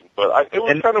question. But it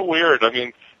was kind of weird. I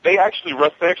mean, they actually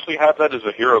have that as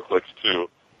a HeroClix too.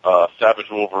 Savage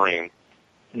Wolverine.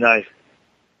 Nice.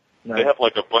 They have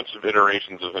like a bunch of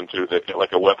iterations of him too. They get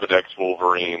like a Weapon X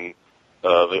Wolverine,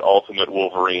 the Ultimate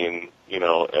Wolverine, in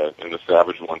the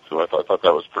Savage one too. I thought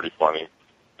that was pretty funny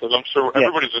because I'm sure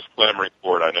everybody's just clamoring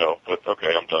for it. I know, but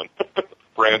okay, I'm done.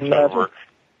 Brand trying to work.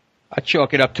 I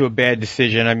chalk it up to a bad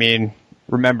decision. I mean,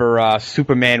 remember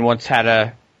Superman once had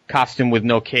a costume with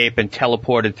no cape and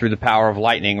teleported through the power of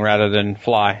lightning rather than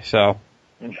fly. So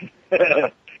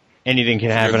anything can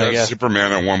happen, I guess.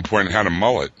 Superman at one point had a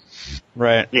mullet.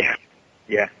 Right.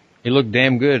 Yeah. He looked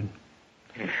damn good.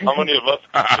 How many of us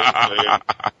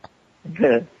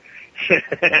can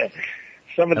say?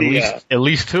 Some of at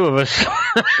least two of us.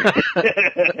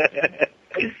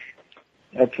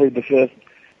 I plead the fifth.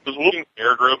 Does Wolverine's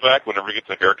hair grow back whenever he gets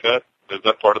a haircut? Is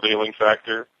that part of the healing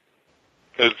factor?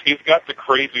 Because he's got the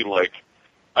crazy,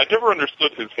 I never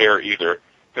understood his hair either,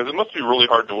 because it must be really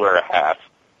hard to wear a hat,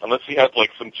 unless he has,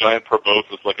 some giant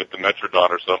proboscis, like a Dimetrodon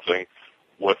or something,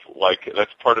 with,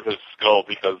 that's part of his skull,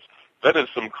 because that is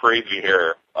some crazy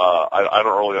hair. I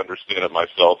don't really understand it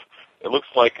myself. It looks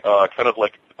like,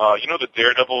 the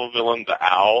Daredevil villain, the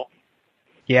Owl?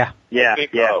 Yeah. Yeah. I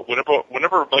think,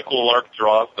 whenever Michael Lark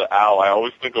draws the Owl, I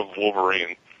always think of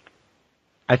Wolverine.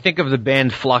 I think of the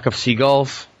band Flock of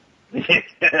Seagulls. I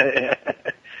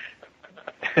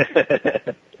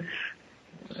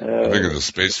think of the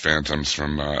Space Phantoms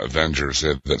from Avengers. They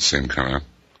had that same kind of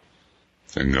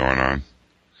thing going on.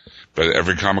 But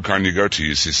every Comic-Con you go to,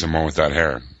 you see someone with that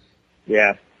hair.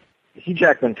 Yeah. Hugh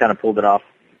Jackman kind of pulled it off.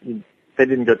 They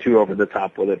didn't go too over the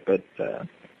top with it, but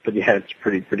yeah, it's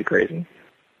pretty crazy.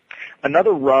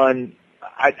 Another run,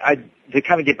 to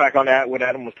kind of get back on that, what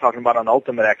Adam was talking about on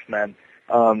Ultimate X-Men,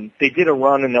 they did a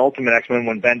run in the Ultimate X-Men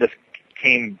when Bendis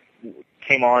came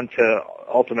on to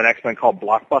Ultimate X-Men called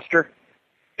Blockbuster,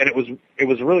 and it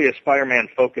was really a Spider-Man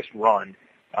focused run.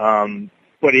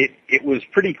 But it was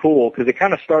pretty cool because it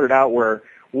kind of started out where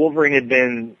Wolverine had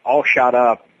been all shot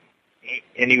up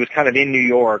and he was kind of in New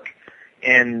York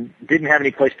and didn't have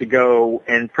any place to go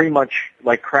and pretty much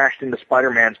crashed into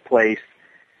Spider-Man's place,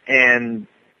 and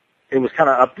it was kind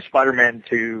of up to Spider-Man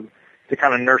to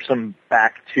kind of nurse him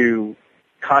back to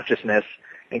consciousness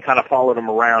and kind of followed him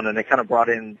around, and they kind of brought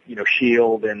in,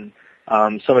 S.H.I.E.L.D. and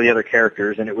some of the other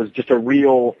characters, and it was just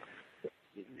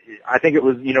I think it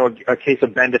was, a case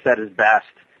of Bendis at his best,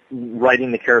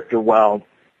 writing the character well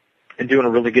and doing a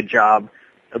really good job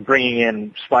of bringing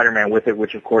in Spider-Man with it,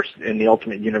 which of course in the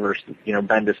Ultimate Universe,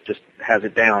 Bendis just has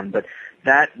it down. But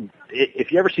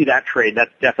if you ever see that trade,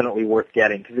 that's definitely worth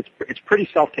getting because it's pretty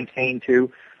self-contained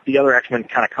too. The other X-Men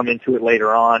kind of come into it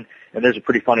later on, and there's a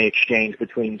pretty funny exchange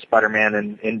between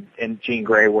Spider-Man and Jean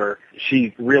Grey where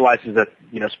she realizes that,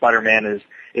 Spider-Man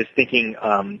is thinking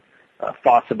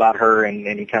thoughts about her,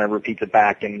 and he kind of repeats it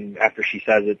back, and after she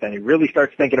says it, then he really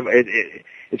starts thinking about it.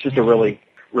 It's just a really,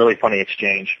 really funny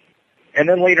exchange. And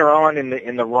then later on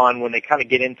in the run, when they kind of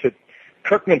get into,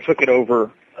 Kirkman took it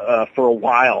over for a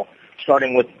while,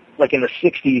 starting with in the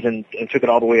 60s and took it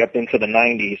all the way up into the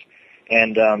 90s,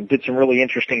 and did some really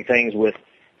interesting things with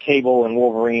Cable and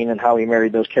Wolverine and how he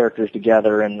married those characters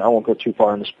together. And I won't go too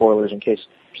far into spoilers in case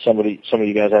some of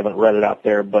you guys haven't read it out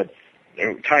there, but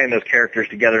tying those characters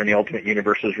together in the Ultimate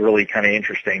Universe was really kind of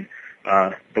interesting,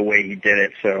 the way he did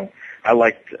it. So I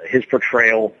liked his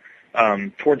portrayal.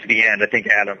 Towards the end, I think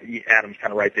Adam's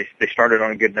kind of right. They started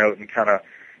on a good note and kind of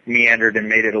meandered and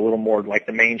made it a little more like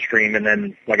the mainstream. And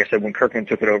then, like I said, when Kirkman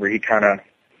took it over, he kind of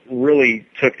really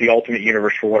took the Ultimate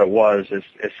Universe for what it was, as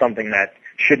something that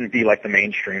shouldn't be like the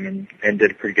mainstream, and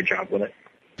did a pretty good job with it.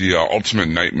 The Ultimate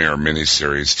Nightmare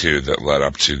miniseries too that led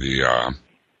up to the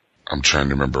I'm trying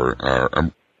to remember.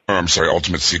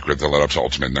 Ultimate Secret that led up to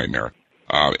Ultimate Nightmare.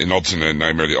 In Ultimate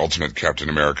Nightmare, the Ultimate Captain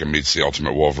America meets the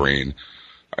Ultimate Wolverine,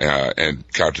 and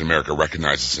Captain America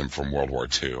recognizes him from World War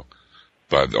II.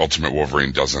 But the Ultimate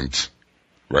Wolverine doesn't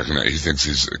recognize. He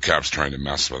thinks Cap's trying to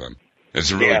mess with him.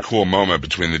 It's a really cool moment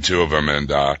between the two of them, and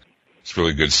it's a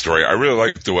really good story. I really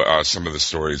like some of the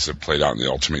stories that played out in the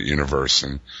Ultimate Universe,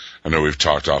 and I know we've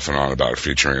talked off and on about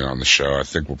featuring it on the show. I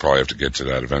think we'll probably have to get to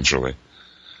that eventually.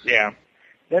 Yeah.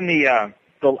 Then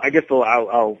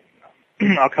I'll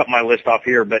cut my list off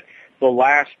here, but the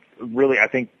last, really, I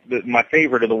think my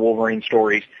favorite of the Wolverine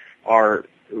stories are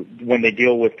when they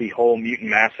deal with the whole mutant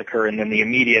massacre and then the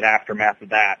immediate aftermath of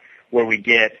that, where we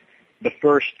get the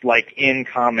first, like,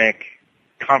 in-comic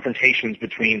confrontations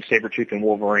between Sabretooth and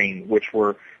Wolverine, which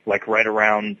were, like, right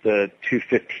around the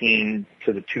 215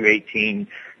 to the 218,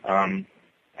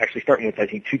 actually starting with, I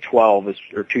think, 212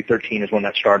 or 213 is when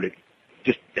that started.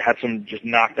 Just had some just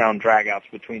knockdown dragouts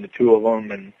between the two of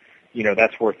them, and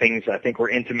that's where things, I think, were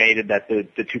intimated that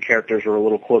the two characters were a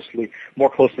little more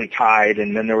closely tied,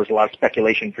 and then there was a lot of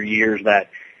speculation for years that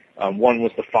one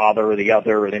was the father or the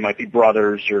other, or they might be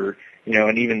brothers, or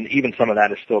and even some of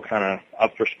that is still kind of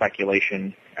up for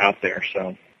speculation out there.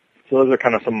 So those are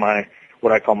kind of some of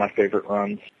what I call my favorite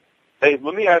runs. Hey,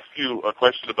 let me ask you a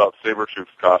question about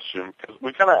Sabretooth's costume, because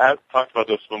we kind of talked about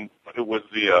this when it was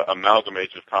the Amalgam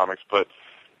Age of Comics, but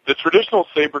the traditional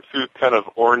Sabretooth kind of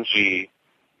orangey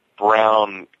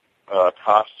brown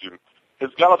costume has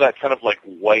got all that kind of like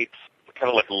white, kind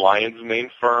of like lion's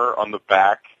mane fur on the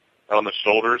back and on the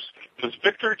shoulders. Does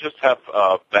Victor just have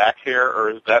back hair, or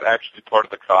is that actually part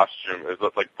of the costume? Is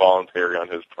that like voluntary on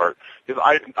his part? Because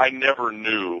I never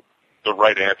knew the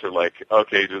right answer, like,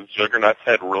 okay, does Juggernaut's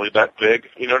head really that big?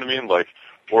 You know what I mean? Like,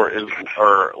 is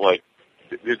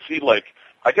he like,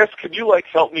 I guess, could you like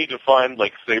help me define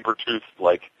like Sabretooth's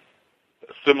like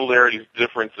similarities,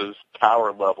 differences,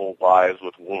 power level wise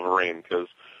with Wolverine? Because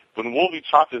when Wolverine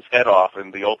chopped his head off in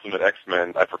the Ultimate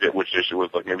X-Men, I forget which issue it was,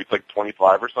 like maybe it's like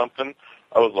 25 or something,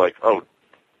 I was like, oh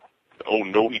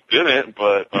no, he didn't,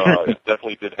 but it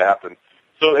definitely did happen.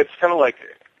 So it's kind of like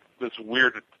this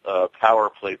weird power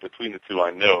play between the two. I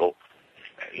know,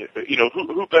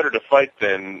 who better to fight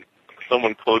than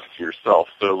someone close to yourself?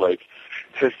 So, like,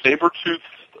 has Sabretooth's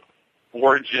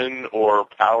origin or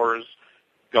powers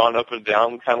gone up and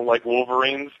down kind of like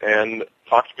Wolverine's? And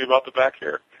talk to me about the back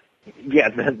hair. Yeah,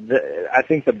 I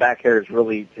think the back hair is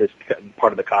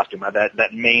part of the costume.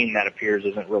 That mane that appears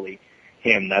isn't really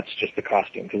him. That's just the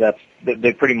costume, because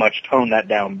they pretty much toned that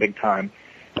down big time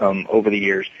over the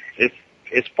years.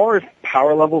 As far as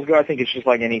power levels go, I think it's just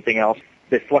like anything else.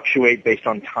 They fluctuate based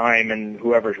on time and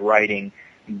whoever's writing,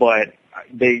 but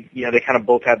they kind of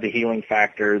both have the healing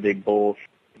factor. They both,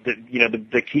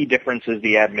 the key difference is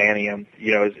the adamantium.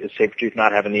 Is Sabretooth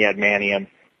not having the adamantium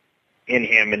in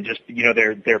him, and just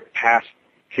they're passed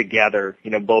together.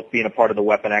 Both being a part of the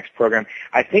Weapon X program.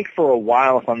 I think for a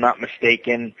while, if I'm not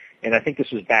mistaken, and I think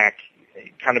this was back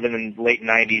kind of in the late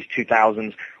 90s,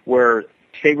 2000s, where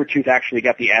Sabretooth actually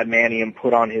got the adamantium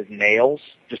put on his nails,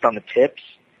 just on the tips,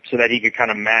 so that he could kind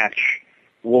of match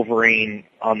Wolverine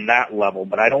on that level.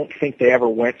 But I don't think they ever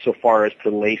went so far as to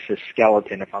lace his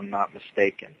skeleton, if I'm not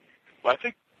mistaken. Well,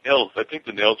 I think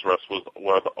the nails rust was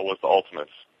the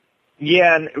Ultimates.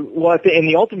 Yeah, in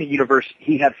the Ultimate Universe,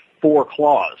 he had 4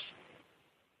 claws.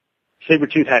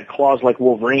 Sabretooth had claws like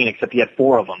Wolverine, except he had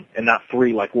 4 of them, and not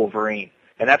 3 like Wolverine.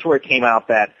 And that's where it came out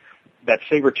that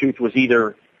Sabretooth was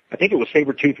either, I think it was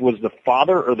Sabretooth was the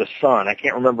father or the son. I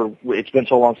can't remember. It's been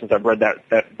so long since I've read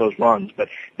those runs, but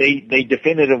they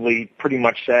definitively pretty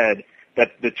much said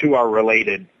that the two are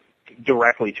related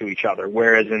directly to each other.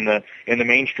 Whereas in the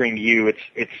mainstream view,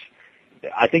 it's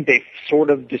I think they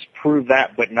sort of disproved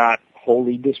that, but not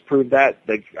wholly disproved that.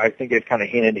 I think they've kind of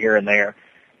hinted here and there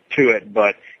to it,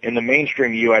 but in the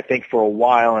mainstream view, I think for a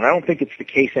while, and I don't think it's the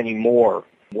case anymore.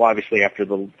 Well, obviously after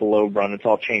the Loeb run, it's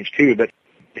all changed too, but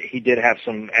he did have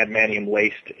some adamantium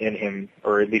laced in him,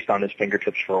 or at least on his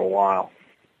fingertips for a while.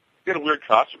 He had a weird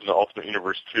costume in the Ultimate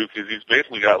Universe too, because he's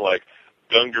basically got like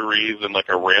dungarees and like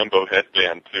a Rambo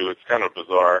headband too. It's kind of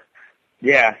bizarre.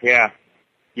 Yeah.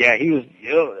 He was.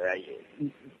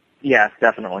 Yeah,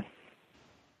 definitely.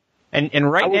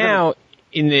 And right now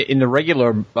in the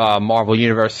regular Marvel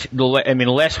universe, the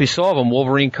last we saw of him,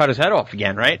 Wolverine cut his head off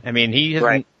again, right? I mean, he hasn't.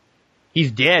 Right.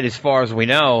 He's dead as far as we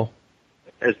know.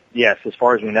 As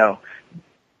far as we know.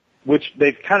 Which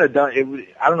they've kind of done.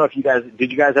 I don't know if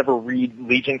did you guys ever read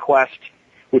Legion Quest,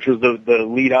 which was the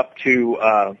lead up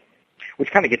to,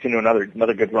 which kind of gets into another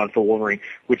good run for Wolverine,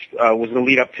 which was the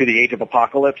lead up to the Age of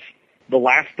Apocalypse. The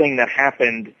last thing that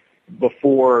happened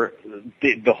before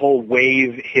the whole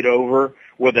wave hit over,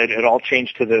 where it all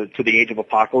changed to the Age of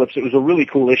Apocalypse. It was a really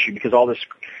cool issue because all this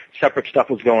separate stuff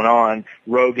was going on.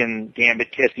 Rogue and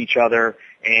Gambit kissed each other,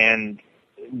 and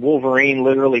Wolverine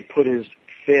literally put his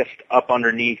fist up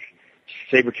underneath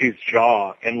Sabretooth's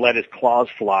jaw and let his claws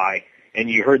fly, and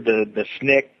you heard the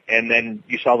snick, and then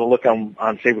you saw the look on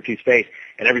Sabretooth's face,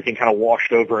 and everything kind of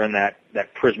washed over in that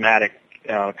prismatic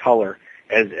color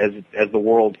as the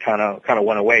world kind of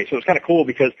went away. So it was kind of cool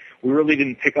because we really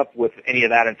didn't pick up with any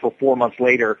of that until 4 months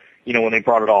later, when they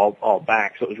brought it all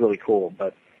back. So it was really cool.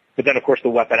 But then, of course, the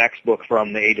Weapon X book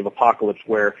from the Age of Apocalypse,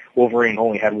 where Wolverine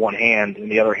only had one hand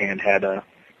and the other hand had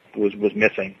was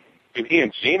missing. And he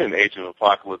and Jean in Age of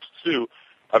Apocalypse, too,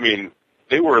 I mean,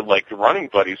 they were like running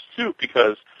buddies, too,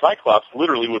 because Cyclops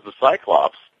literally was a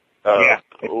Cyclops. What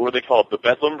were they called? The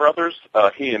Bedlam Brothers?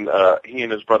 He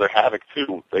and his brother Havoc,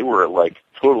 too. They were like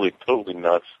totally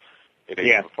nuts in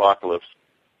Age of Apocalypse.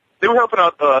 They were helping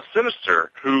out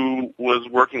Sinister, who was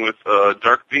working with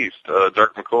Dark Beast,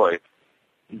 Dark McCoy.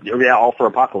 Yeah, all for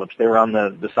Apocalypse. They were on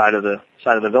the side of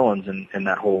the villains in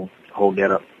that whole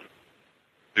getup.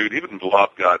 Dude, even Blob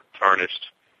got tarnished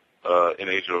in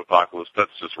Age of Apocalypse.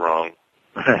 That's just wrong.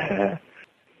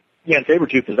 Yeah, and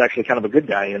Sabretooth is actually kind of a good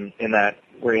guy in that,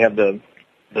 where he had his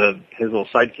little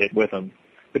sidekick with him.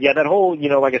 But yeah, that whole,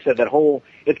 like I said,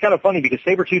 it's kind of funny because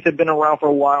Sabretooth had been around for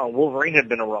a while and Wolverine had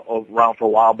been around for a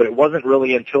while, but it wasn't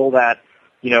really until that,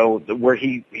 where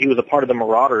he was a part of the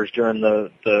Marauders during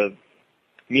the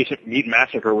Mutant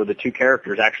Massacre, where the two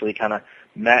characters actually kind of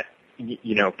met,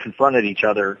 confronted each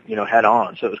other, head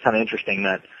on. So it was kind of interesting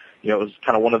that, it was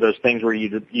kind of one of those things where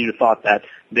you'd thought that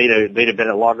they'd have been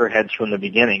at loggerheads from the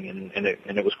beginning, and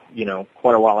it was,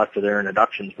 quite a while after their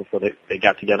introductions before they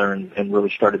got together and really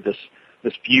started this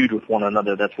feud with one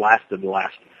another that's lasted the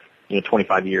last,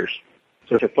 25 years.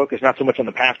 So to focus not so much on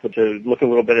the past, but to look a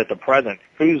little bit at the present.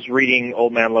 Who's reading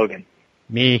Old Man Logan?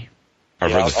 Me.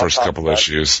 I've read the first couple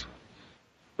issues.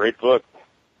 Great book.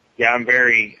 Yeah,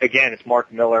 again, it's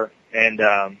Mark Miller and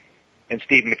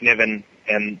Steve McNiven,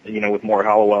 and with Maura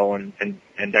Hollowell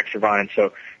and Dexter Vine.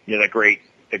 So the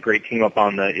great team up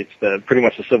on it's pretty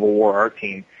much the Civil War art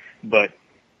team, but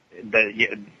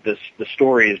the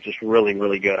story is just really,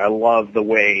 really good. I love the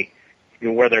way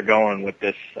where they're going with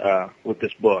this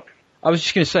book. I was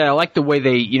just going to say, I like the way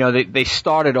they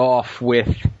started off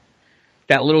with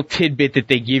that little tidbit that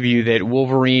they give you that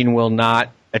Wolverine will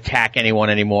not attack anyone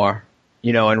anymore.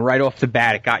 And right off the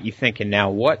bat, it got you thinking, now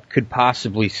what could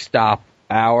possibly stop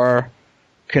our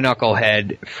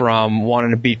Knucklehead from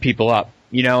wanting to beat people up?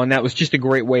 And that was just a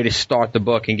great way to start the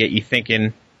book and get you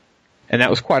thinking. And that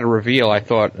was quite a reveal, I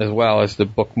thought, as well, as the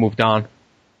book moved on.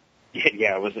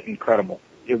 Yeah, it was incredible.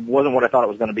 It wasn't what I thought it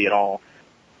was going to be at all.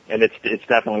 And it's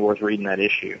definitely worth reading that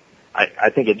issue. I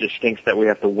think it just stinks that we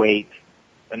have to wait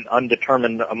an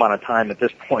undetermined amount of time at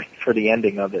this point for the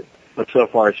ending of it. But so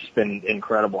far, it's just been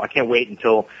incredible. I can't wait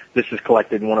until this is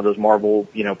collected in one of those Marvel,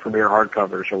 premiere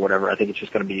hardcovers or whatever. I think it's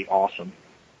just going to be awesome.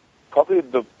 Probably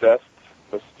the best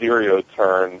Mysterio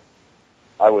turn,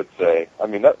 I would say. I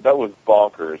mean, that was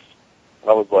bonkers.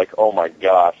 I was like, oh my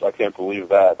gosh, I can't believe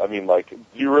that. I mean, do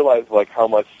you realize, how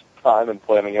much time and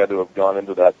planning had to have gone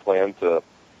into that plan to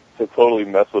totally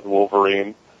mess with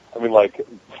Wolverine? I mean,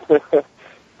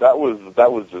 that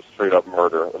was just straight up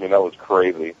murder. I mean, that was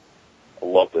crazy. I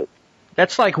loved it.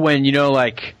 That's like when,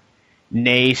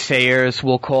 naysayers,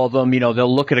 we'll call them,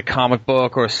 they'll look at a comic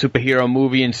book or a superhero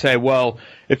movie and say, well,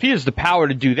 if he has the power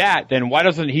to do that, then why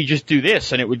doesn't he just do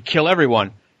this and it would kill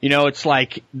everyone? It's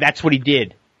like, that's what he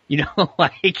did. He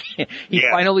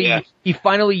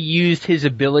finally used his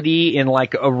ability in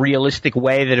a realistic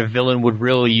way that a villain would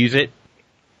really use it.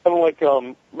 And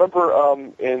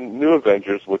remember in New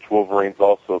Avengers, which Wolverine's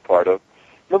also a part of,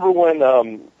 remember when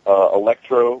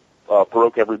Electro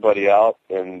broke everybody out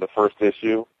in the first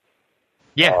issue?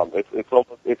 Yeah. It's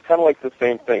kind of like the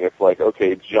same thing. It's like,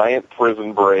 okay, giant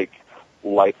prison break,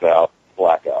 lights out,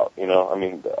 blackout. I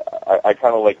mean, I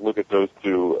kind of look at those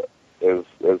two as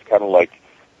kind of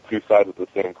two sides of the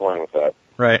same coin with that.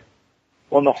 Right.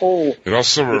 Well, the whole... It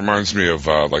also reminds me of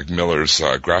like Miller's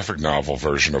graphic novel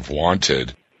version of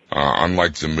Wanted.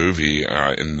 Unlike the movie,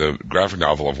 in the graphic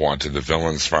novel of Wanted, the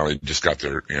villains finally just got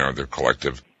their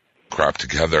collective crap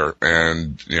together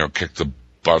and, kicked the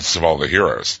butts of all the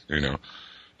heroes,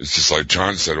 It's just like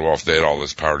John said, well, if they had all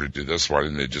this power to do this, why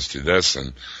didn't they just do this?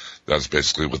 And that's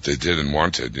basically what they did and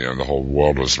wanted. The whole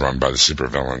world was run by the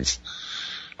supervillains.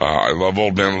 I love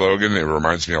Old Man Logan. It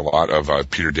reminds me a lot of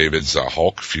Peter David's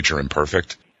Hulk, Future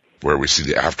Imperfect, where we see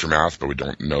the aftermath, but we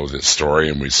don't know the story,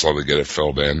 and we slowly get it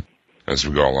filled in as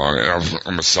we go along. And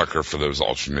I'm a sucker for those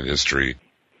alternate history,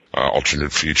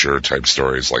 alternate future type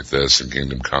stories like this, and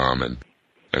Kingdom Come,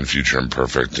 and Future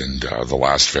Imperfect, and the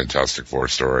last Fantastic Four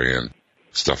story, and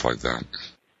stuff like that.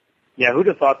 Yeah, who'd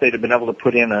have thought they'd have been able to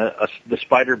put in the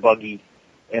spider buggy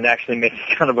and actually make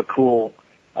it kind of a cool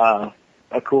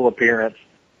appearance.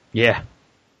 Yeah.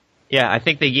 Yeah, I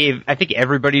think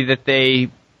everybody that they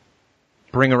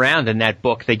bring around in that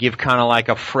book, they give kind of like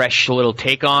a fresh little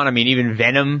take on. I mean, even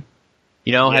Venom,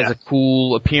 has a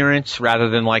cool appearance rather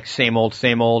than like same old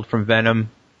from Venom.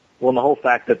 Well, and the whole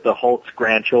fact that the Hulk's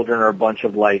grandchildren are a bunch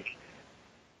of like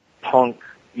punk,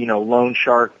 loan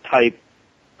shark type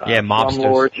mobsters.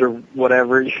 Lords or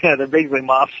whatever. Yeah, they're basically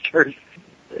mobsters.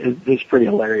 It's pretty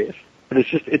hilarious. But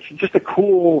it's just a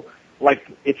cool, like,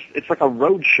 it's like a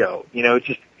road show. It's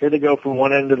just, here they go from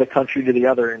one end of the country to the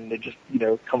other, and they just,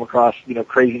 come across,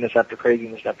 craziness after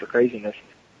craziness after craziness.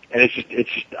 And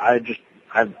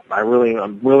I'm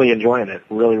really enjoying it.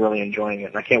 Really, really enjoying it.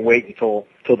 And I can't wait until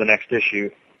the next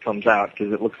issue comes out,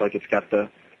 because it looks like it's got the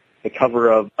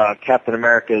cover of Captain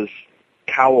America's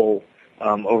cowl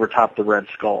over top the Red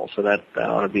Skull, so that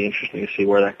ought to be interesting to see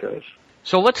where that goes.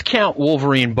 So let's count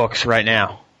Wolverine books right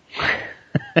now.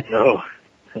 No.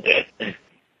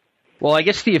 Well, I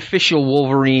guess the official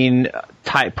Wolverine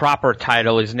proper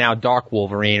title is now Dark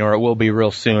Wolverine, or it will be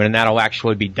real soon, and that'll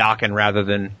actually be Daken rather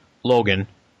than Logan.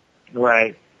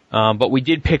 Right. But we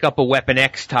did pick up a Weapon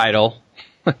X title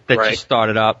that just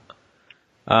started up.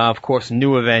 Of course,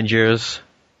 New Avengers.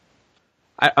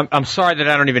 I'm sorry that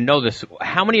I don't even know this.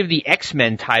 How many of the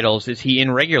X-Men titles is he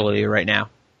in regularly right now?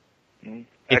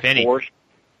 If any. X-Force,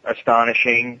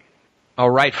 Astonishing. Oh,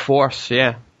 right, Force,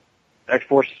 yeah.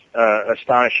 X-Force,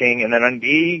 Astonishing, and then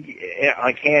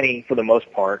Uncanny for the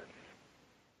most part.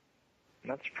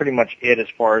 And that's pretty much it as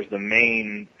far as the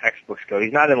main X books go.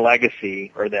 He's not in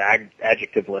Legacy, or the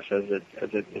adjective list as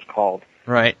it is called.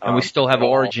 Right, and we still have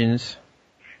Origins.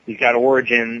 He's got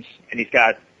Origins, and he's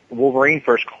got Wolverine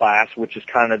First Class, which is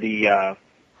kind of the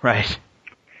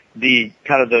the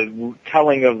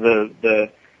telling of the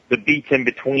beats in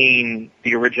between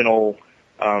the original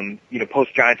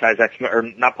post Giant Size X-Men, or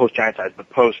not post Giant Size, but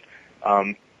post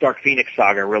Dark Phoenix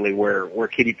saga, really, where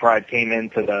Kitty Pryde came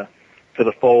into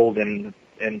the fold, and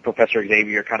Professor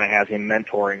Xavier kind of has him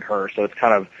mentoring her. So it's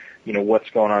kind of what's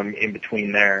going on in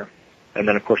between there, and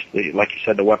then of course like you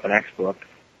said, the Weapon X book.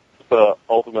 The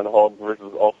Ultimate Hulk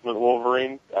versus Ultimate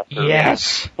Wolverine after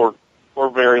four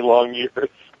very long years.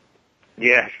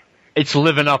 Yes. It's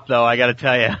living up, though, I gotta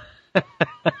tell you.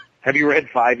 Have you read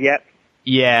 5 yet?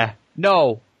 Yeah.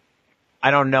 No.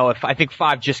 I don't know. I think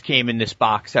 5 just came in this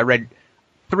box. I read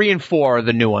 3 and 4 are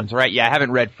the new ones, right? Yeah, I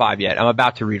haven't read 5 yet. I'm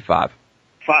about to read 5.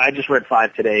 I just read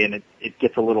 5 today, and it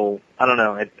gets a little, I don't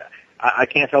know. I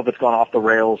can't tell if it's gone off the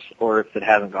rails or if it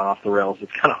hasn't gone off the rails.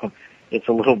 It's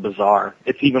a little bizarre.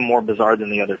 It's even more bizarre than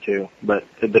the other two, but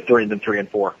the 3 and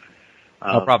 4.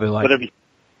 I'll probably like it.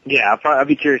 I'd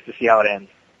be curious to see how it ends.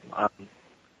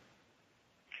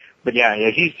 But yeah,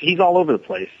 he's all over the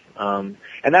place. And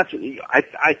that's,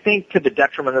 I think, to the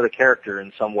detriment of the character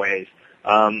in some ways.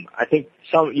 I think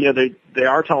some, they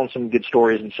are telling some good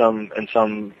stories in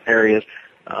some areas.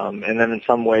 And then in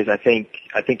some ways, I think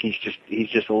he's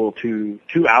just a little too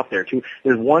out there.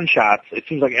 There's one shots. It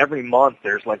seems like every month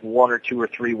there's like 1 or 2 or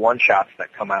 3 one shots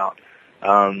that come out.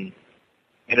 And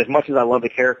as much as I love the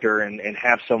character and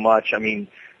have so much, I mean,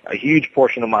 a huge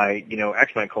portion of my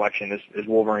X-Men collection is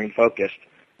Wolverine focused.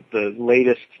 The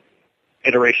latest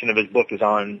iteration of his book is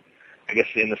on, I guess,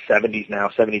 in the 70s now,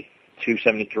 72,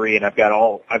 73, and I've got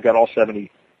all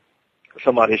 70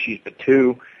 some odd issues, but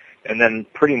 2. And then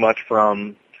pretty much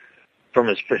from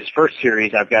his first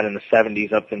series, I've got in the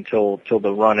 70s up until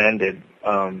the run ended,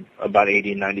 about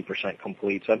 80 and 90%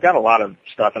 complete. So I've got a lot of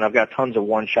stuff, and I've got tons of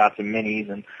one-shots and minis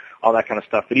and all that kind of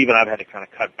stuff. But even I've had to kind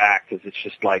of cut back because it's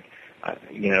just like,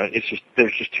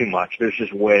 there's just too much. There's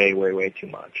just way, way, way too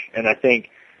much. And I think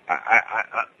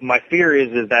my fear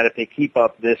is that if they keep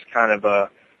up this kind of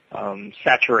a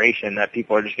saturation, that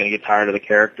people are just going to get tired of the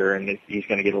character, and he's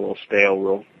going to get a little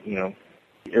stale,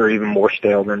 or even more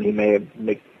stale than he may have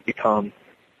become.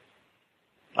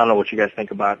 don't know what you guys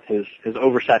think about his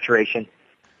oversaturation.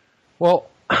 Well,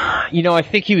 I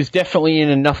think he was definitely in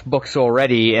enough books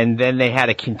already, and then they had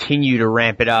to continue to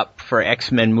ramp it up for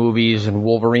X-Men movies and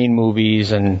Wolverine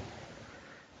movies, and,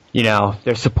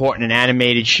 they're supporting an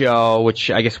animated show, which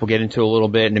I guess we'll get into a little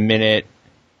bit in a minute.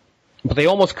 But they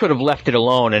almost could have left it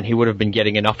alone, and he would have been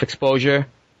getting enough exposure,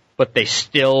 but they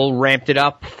still ramped it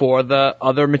up for the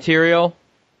other material,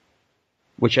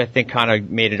 which I think kind of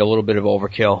made it a little bit of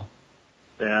overkill.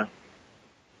 Yeah.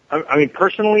 I mean,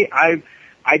 personally,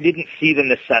 I didn't see the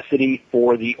necessity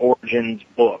for the Origins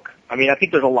book. I mean, I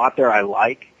think there's a lot there I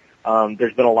like.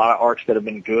 There's been a lot of arcs that have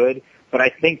been good, but I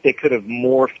think they could have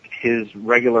morphed his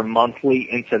regular monthly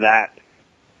into that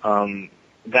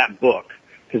book.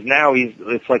 Because now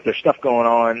it's like there's stuff going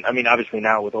on. I mean, obviously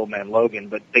now with Old Man Logan,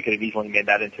 but they could have easily made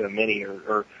that into a mini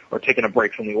or taken a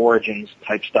break from the Origins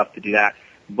type stuff to do that.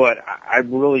 But I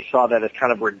really saw that as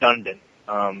kind of redundant.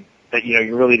 That,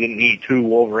 you really didn't need 2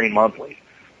 Wolverine monthlies.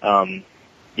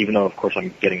 Even though, of course,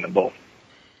 I'm getting them both.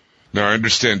 Now, I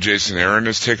understand Jason Aaron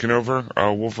has taken over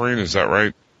Wolverine. Is that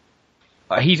right?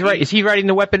 He's right. Is he writing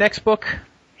the Weapon X book?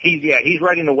 He's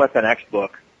writing the Weapon X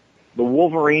book. The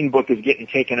Wolverine book is getting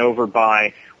taken over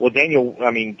by, Daniel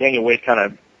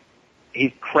Wade's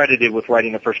he's credited with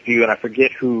writing the first few, and I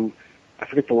forget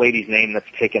the lady's name that's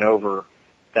taken over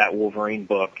that Wolverine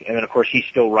book. And then, of course, he's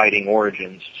still writing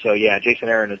Origins. So, yeah, Jason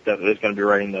Aaron is going to be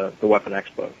writing the Weapon X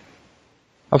book.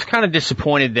 I was kind of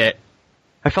disappointed that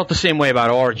I felt the same way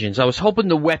about Origins. I was hoping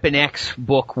the Weapon X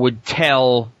book would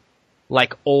tell,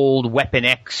 like, old Weapon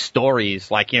X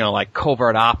stories, like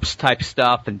covert ops type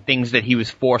stuff and things that he was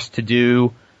forced to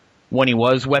do when he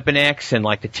was Weapon X and,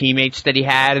 like, the teammates that he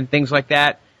had and things like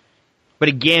that. But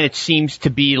again, it seems to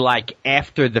be, like,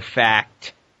 after the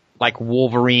fact, like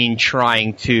Wolverine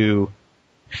trying to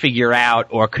figure out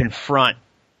or confront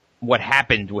what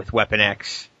happened with Weapon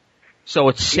X. So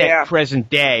it's set present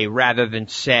day rather than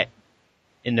set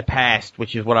in the past,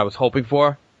 which is what I was hoping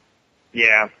for.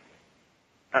 Yeah.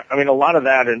 I mean, a lot of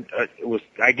that was,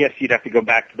 I guess you'd have to go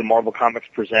back to the Marvel Comics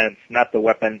Presents, not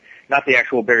the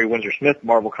actual Barry Windsor Smith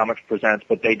Marvel Comics Presents,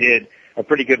 but they did a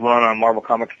pretty good run on Marvel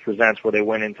Comics Presents where they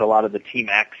went into a lot of the Team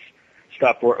X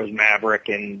stuff where it was Maverick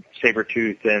and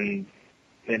Sabretooth and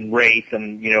Wraith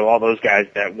and, all those guys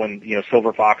that when,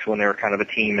 Silver Fox when they were kind of a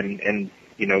team and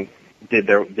did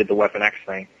the Weapon X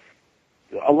thing.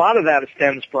 A lot of that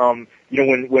stems from,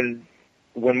 when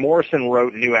Morrison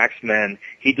wrote New X-Men,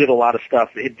 he did a lot of stuff.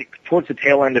 Towards the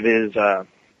tail end of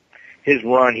his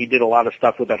run, he did a lot of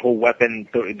stuff with that whole weapon,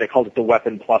 they called it the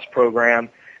Weapon Plus program,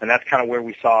 and that's kind of where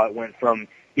we saw it went from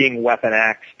being Weapon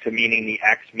X to meaning the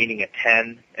X meaning a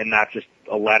 10 and not just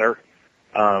a letter.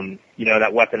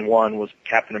 That Weapon 1 was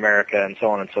Captain America and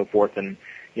so on and so forth, and,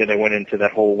 they went into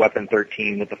that whole Weapon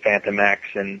 13 with the Phantom X,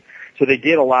 and so they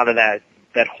did a lot of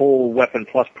that whole Weapon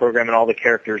Plus program and all the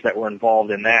characters that were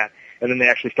involved in that. And then they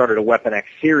actually started a Weapon X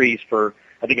series for,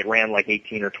 I think it ran like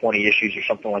 18 or 20 issues or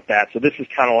something like that. So this is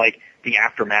kind of like the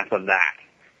aftermath of that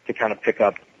to kind of pick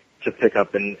up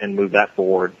and move that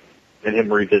forward and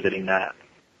him revisiting that.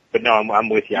 But no, I'm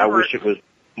with you. I wish it was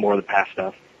more of the past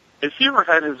stuff. Has he ever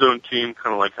had his own team,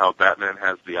 kind of like how Batman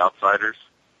has the Outsiders?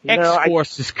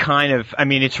 X-Force is kind of,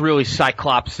 it's really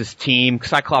Cyclops' team.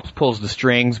 Cyclops pulls the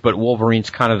strings, but Wolverine's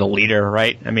kind of the leader,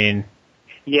 right?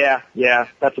 Yeah,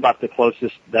 that's about the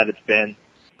closest that it's been.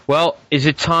 Well, is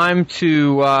it time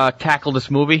to tackle this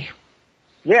movie?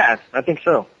 Yeah, I think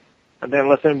so. And then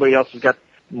unless anybody else has got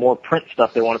more print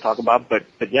stuff they want to talk about, but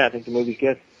yeah, I think the movie's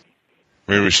good.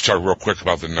 Maybe we should talk real quick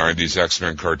about the 90s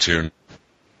X-Men cartoon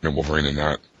and Wolverine in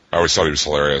that. I always thought he was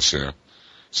hilarious,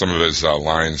 Some of his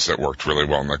lines that worked really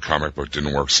well in the comic book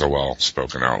didn't work so well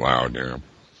spoken out loud,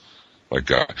 Like,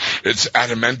 it's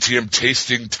adamantium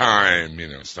tasting time,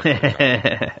 stuff like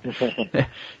that.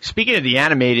 Speaking of the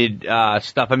animated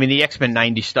stuff, the X-Men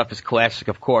 90 stuff is classic,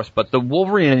 of course, but the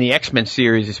Wolverine and the X-Men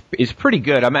series is pretty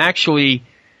good. I'm actually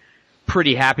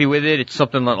pretty happy with it. It's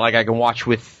something that, like, I can watch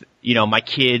with, my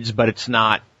kids, but it's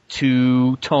not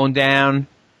too toned down.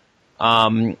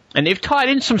 And they've tied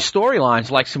in some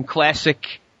storylines, like some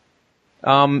classic,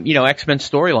 X-Men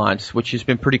storylines, which has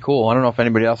been pretty cool. I don't know if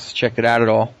anybody else has checked it out at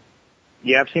all.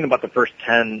 Yeah, I've seen about the first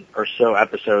 10 or so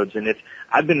episodes, and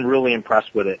I've been really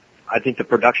impressed with it. I think the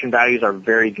production values are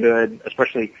very good,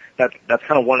 especially that's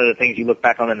kind of one of the things you look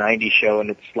back on the 90s show, and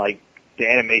it's like the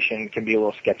animation can be a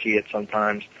little sketchy at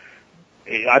sometimes.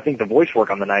 I think the voice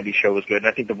work on the 90s show was good, and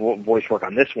I think the voice work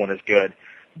on this one is good.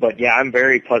 But yeah, I'm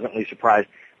very pleasantly surprised.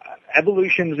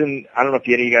 Evolutions, and I don't know if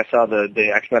any of you guys saw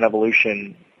the X-Men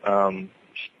Evolution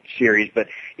series, but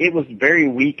it was very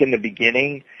weak in the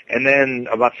beginning, And then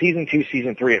about season 2,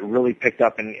 season 3, it really picked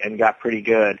up and got pretty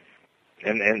good.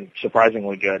 And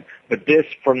surprisingly good. But this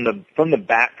from the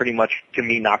bat pretty much to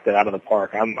me knocked it out of the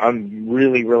park. I'm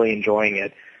really, really enjoying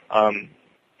it.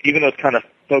 Even though it's kind of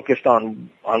focused on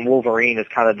Wolverine as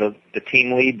kind of the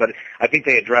team lead, but I think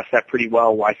they addressed that pretty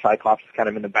well, why Cyclops is kind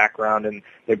of in the background, and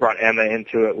they brought Emma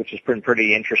into it, which has been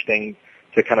pretty interesting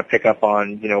to kind of pick up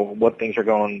on, how things are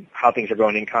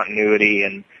going in continuity,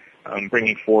 and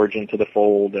bringing Forge into the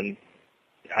fold. And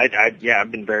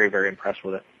I've been very, very impressed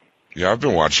with it. Yeah, I've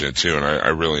been watching it too, and I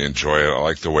really enjoy it. I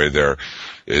like the way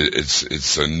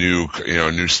it's a new,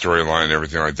 new storyline and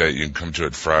everything like that. You can come to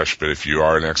it fresh, but if you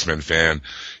are an X-Men fan,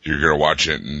 you're going to watch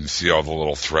it and see all the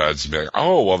little threads and be like,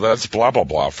 oh, well, that's blah, blah,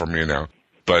 blah from,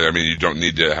 But, I mean, you don't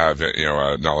need to have,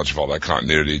 a knowledge of all that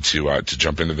continuity to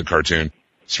jump into the cartoon.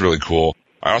 It's really cool.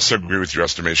 I also agree with your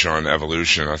estimation on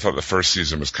Evolution. I thought the first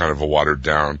season was kind of a watered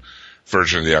down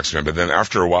version of the X-Men, but then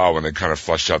after a while, when they kind of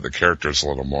fleshed out the characters a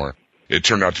little more, it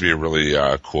turned out to be a really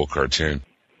cool cartoon.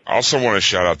 I also want to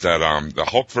shout out that the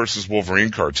Hulk versus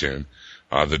Wolverine cartoon,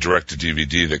 the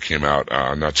direct-to-DVD that came out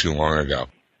not too long ago.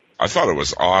 I thought it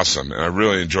was awesome, and I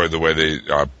really enjoyed the way they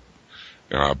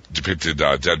depicted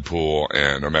Deadpool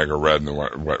and Omega Red and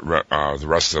the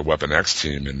rest of the Weapon X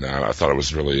team, and I thought it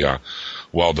was really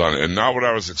well done, and not what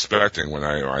I was expecting when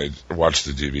I watched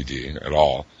the DVD at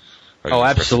all. Oh,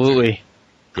 absolutely.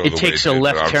 It takes a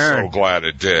left turn. I'm so glad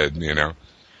it did,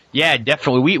 Yeah,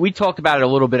 definitely. We talked about it a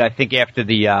little bit, I think, after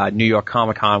the New York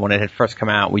Comic-Con when it had first come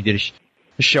out. We did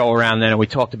a show around then, and we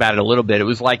talked about it a little bit. It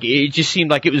was like, it just seemed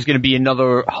like it was going to be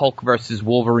another Hulk versus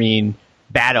Wolverine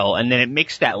battle, and then it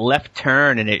makes that left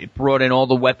turn, and it brought in all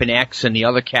the Weapon X and the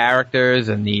other characters,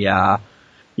 and the,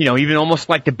 even almost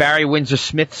like the Barry Windsor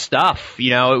Smith stuff.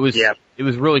 It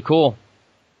was really cool.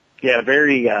 Yeah,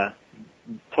 very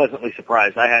pleasantly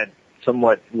surprised. I had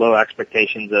somewhat low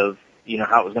expectations of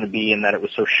how it was going to be, and that it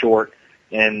was so short.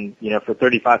 And, for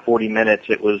 35, 40 minutes,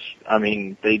 it was,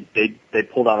 they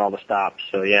pulled out all the stops.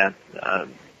 So yeah,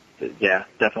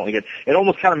 definitely good. It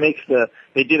almost kind of makes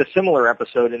they did a similar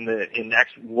episode in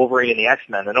Wolverine and the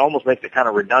X-Men, and it almost makes it kind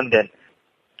of redundant.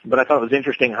 But I thought it was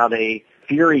interesting how the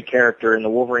Fury character in the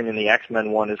Wolverine and the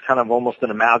X-Men one is kind of almost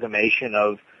an amalgamation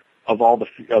of all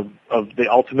of the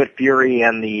Ultimate Fury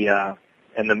and the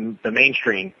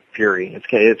mainstream Fury.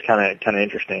 It's kind of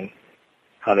interesting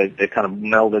how they kind of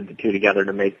melded the two together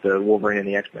to make the Wolverine and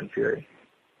the X-Men Fury.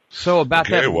 So about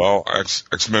that. Okay, well,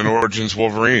 X-Men Origins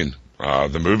Wolverine,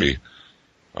 the movie.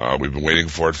 We've been waiting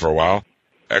for it for a while.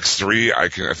 X3, I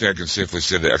think I can safely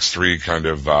say that X3 kind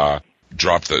of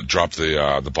dropped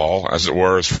the ball, as it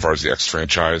were, as far as the X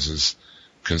franchise is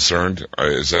concerned.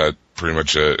 Is that pretty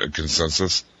much a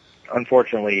consensus?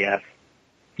 Unfortunately, yes.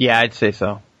 Yeah, I'd say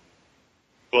so.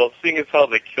 Well, seeing as how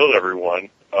they killed everyone,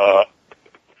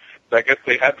 I guess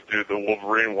they had to do the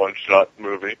Wolverine one-shot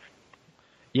movie.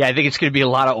 Yeah, I think it's going to be a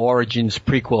lot of Origins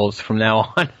prequels from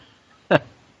now on.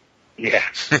 Yeah.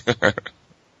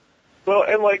 Well,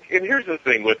 and here's the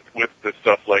thing with this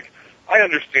stuff, I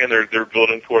understand they're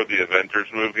building toward the Avengers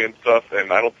movie and stuff,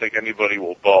 and I don't think anybody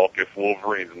will balk if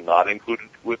Wolverine's not included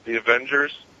with the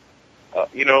Avengers.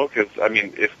 Because,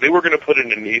 if they were going to put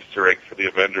in an Easter egg for the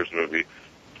Avengers movie,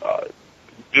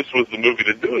 this was the movie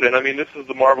to do it, and this is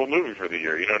the Marvel movie for the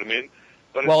year, you know what I mean?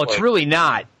 But it's really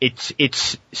not.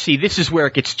 See, this is where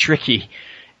it gets tricky.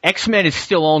 X-Men is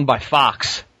still owned by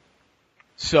Fox.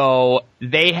 So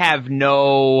they have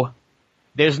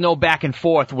there's no back and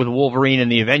forth with Wolverine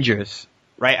and the Avengers,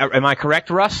 right? Am I correct,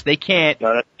 Russ? They can't.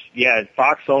 Yeah,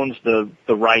 Fox owns the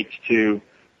rights to.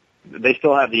 They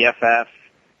still have the FF.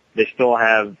 They still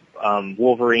have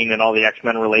Wolverine and all the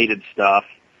X-Men related stuff,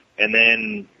 and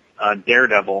then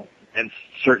Daredevil and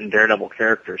certain Daredevil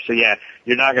characters. So yeah,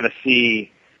 you're not going to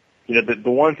see. The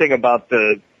one thing about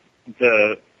the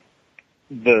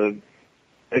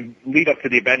lead up to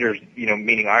the Avengers,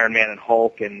 meaning Iron Man and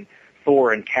Hulk and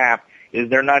Thor and Cap, is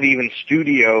they're not even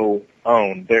studio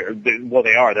owned.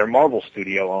 They are. They're Marvel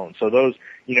studio owned. So those,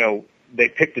 they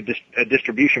picked a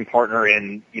distribution partner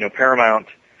in, Paramount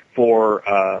for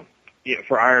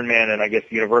Iron Man, and I guess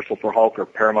Universal for Hulk, or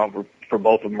Paramount for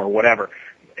both of them, or whatever.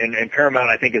 And Paramount,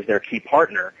 I think, is their key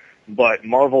partner. But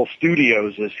Marvel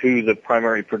Studios is who the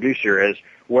primary producer is,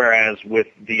 whereas with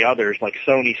the others, like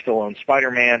Sony still owns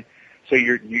Spider-Man. So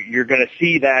you're going to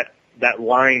see that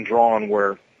line drawn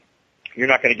where you're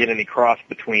not going to get any cross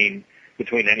between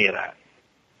any of that.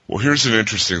 Well, here's an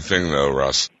interesting thing, though,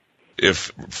 Russ.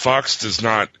 If Fox does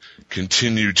not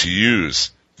continue to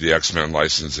use the X-Men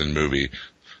license in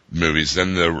movies,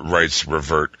 then the rights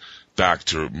revert back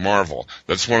to Marvel.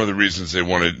 That's one of the reasons they're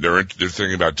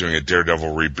thinking about doing a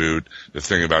Daredevil reboot. They're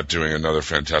thinking about doing another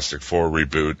Fantastic Four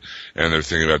reboot, and they're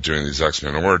thinking about doing these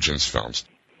X-Men Origins films.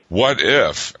 What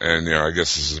if, and I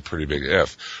guess this is a pretty big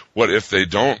if, what if they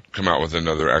don't come out with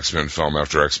another X-Men film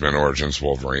after X-Men Origins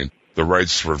Wolverine? The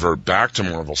rights revert back to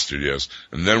Marvel Studios,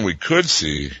 and then we could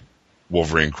see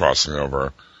Wolverine crossing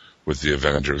over with the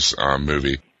Avengers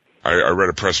movie. I read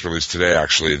a press release today,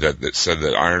 actually, that said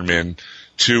that Iron Man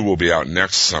 2 will be out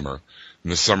next summer.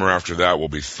 And the summer after that will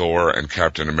be Thor and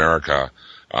Captain America.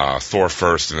 Thor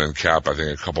first and then Cap, I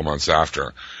think, a couple months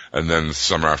after. And then the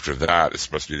summer after that is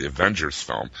supposed to be the Avengers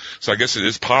film. So I guess it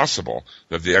is possible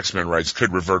that the X-Men rights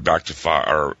could revert back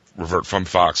to revert from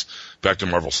Fox back to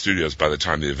Marvel Studios by the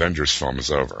time the Avengers film is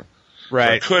over.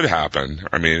 Right. It could happen.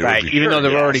 I mean, right. Even though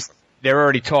they're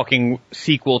already talking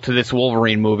sequel to this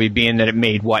Wolverine movie, being that it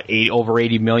made over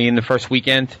 $80 million the first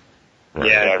weekend. Right.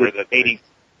 Yeah, it was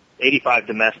 85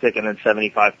 domestic and then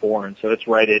 75 foreign. So it's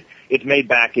right. It's made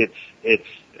back its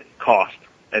cost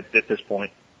at this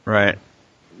point. Right.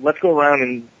 Let's go around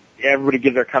and everybody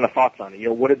give their kind of thoughts on it.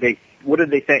 What did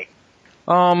they think?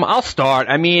 I'll start.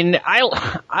 I mean,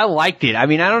 I liked it. I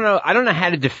mean, I don't know how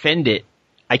to defend it.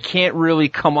 I can't really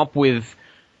come up with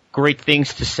great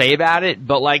things to say about it,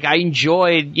 but like I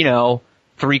enjoyed,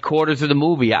 3/4 of the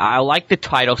movie. I like the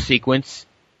title sequence,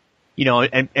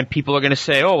 and people are going to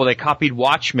say, oh, well, they copied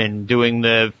Watchmen doing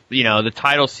the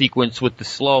title sequence with the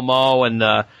slow-mo and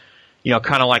the,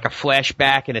 kind of like a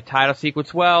flashback and a title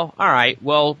sequence. Well, all right.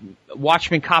 Well,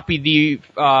 Watchmen copied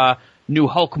the new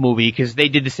Hulk movie because they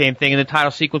did the same thing in the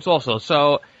title sequence also.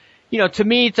 So, to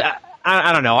me, it's,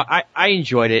 I don't know. I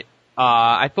enjoyed it.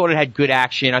 I thought it had good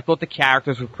action. I thought the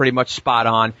characters were pretty much spot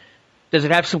on. Does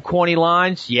it have some corny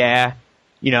lines? Yeah.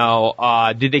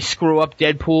 Did they screw up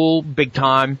Deadpool big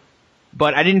time?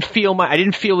 But I didn't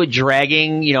feel it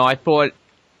dragging. I thought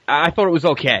it was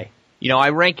okay. I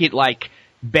rank it like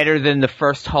better than the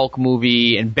first Hulk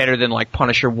movie and better than like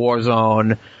Punisher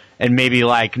Warzone and maybe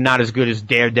like not as good as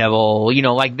Daredevil,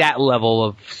 like that level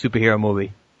of superhero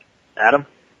movie. Adam?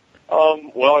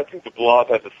 Well, I think the Blob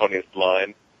had the funniest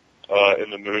line in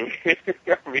the movie.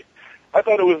 I mean, I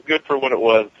thought it was good for what it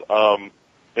was.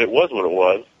 It was what it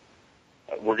was.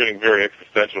 We're getting very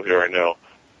existential here, I know.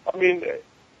 I mean,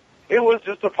 it was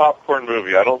just a popcorn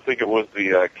movie. I don't think it was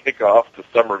the kickoff to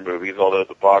summer movies, although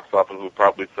the box office would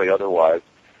probably say otherwise.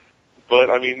 But,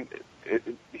 I mean,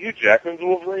 Hugh Jackman's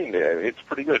Wolverine, it's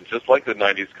pretty good. Just like the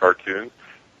 90s cartoons,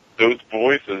 those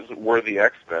voices were the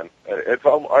X-Men. I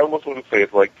almost want to say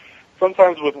it's like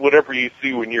sometimes with whatever you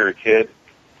see when you're a kid,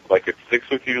 like it sticks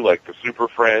with you, like the Super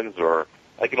Friends, or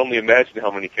I can only imagine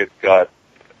how many kids got,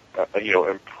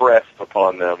 impressed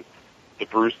upon them, the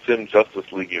Bruce Timm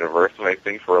Justice League universe. And I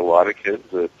think for a lot of kids,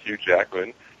 Hugh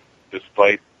Jackman,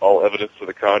 despite all evidence to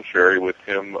the contrary with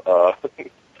him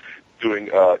doing,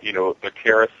 the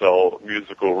Carousel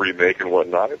musical remake and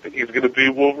whatnot, I think he's going to be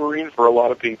Wolverine for a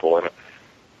lot of people. And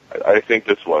I think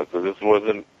this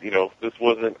wasn't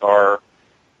our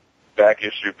back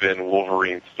issue bin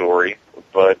Wolverine story,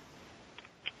 but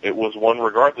it was one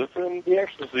regardless, and the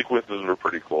action sequences were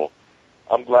pretty cool.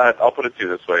 I'm glad. I'll put it to you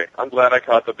this way: I'm glad I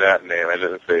caught the matinee. I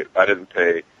didn't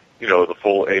pay, the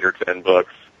full $8 or $10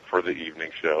 for the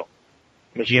evening show.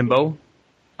 Jimbo?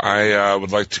 I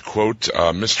would like to quote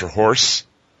Mr. Horse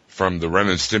from the Ren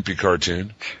and Stimpy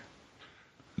cartoon.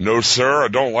 No, sir, I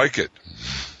don't like it.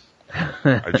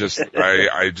 I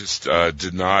just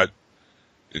did not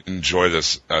enjoy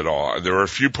this at all. There were a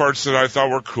few parts that I thought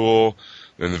were cool.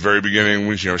 In the very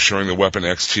beginning, showing the Weapon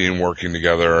X team working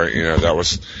together, that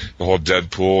was the whole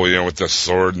Deadpool, with the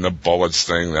sword and the bullets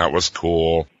thing, that was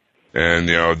cool. And,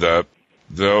 the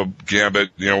Gambit,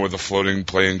 with the floating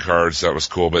playing cards, that was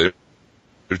cool. But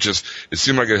it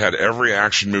seemed like it had every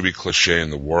action movie cliche in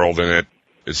the world in it.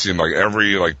 It seemed like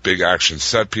every, big action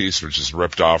set piece was just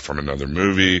ripped off from another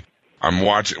movie.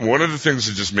 One of the things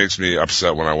that just makes me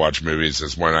upset when I watch movies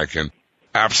is when I can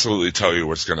absolutely tell you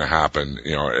what's going to happen,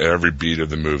 at every beat of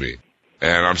the movie.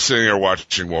 And I'm sitting here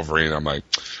watching Wolverine, I'm like,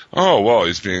 oh, well,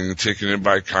 he's being taken in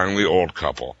by a kindly old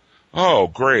couple. Oh,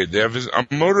 great, they have a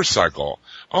motorcycle.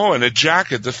 Oh, and a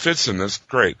jacket that fits him, that's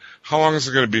great. How long is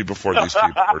it going to be before these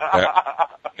people are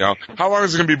dead? How long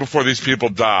is it going to be before these people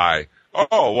die?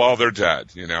 Oh, well, they're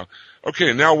dead,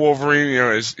 Okay, now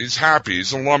Wolverine, he's happy,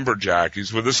 he's a lumberjack,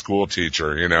 he's with a school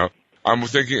teacher, I'm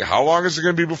thinking, how long is it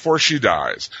going to be before she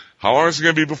dies? How long is it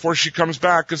going to be before she comes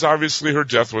back? Because obviously her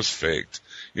death was faked.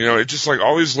 It just like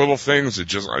all these little things, I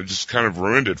just kind of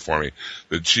ruined it for me.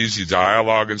 The cheesy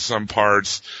dialogue in some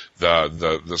parts,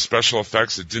 the special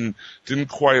effects, it didn't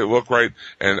quite look right.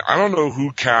 And I don't know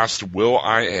who cast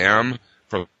Will.i.am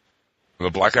from the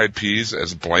Black Eyed Peas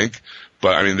as Blink,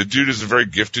 but I mean, the dude is a very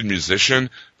gifted musician,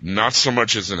 not so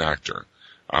much as an actor.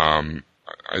 I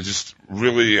just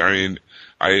really, I mean,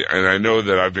 I know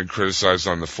that I've been criticized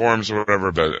on the forums or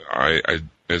whatever, but I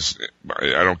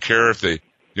don't care if they,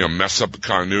 mess up the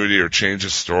continuity or change the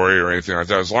story or anything like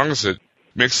that, as long as it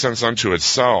makes sense unto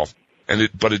itself.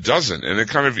 But it doesn't, and it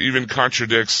kind of even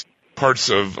contradicts parts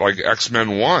of like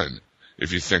X-Men 1,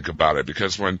 if you think about it,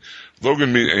 because when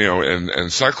Logan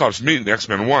and Cyclops meet in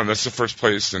X-Men 1, that's the first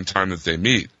place in time that they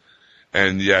meet,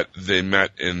 and yet they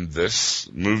met in this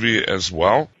movie as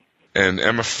well. And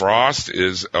Emma Frost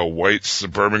is a white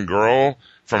suburban girl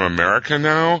from America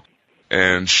now,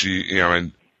 and she,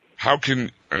 and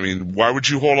why would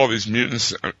you hold all these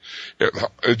mutants? I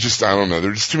don't know.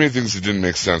 There's just too many things that didn't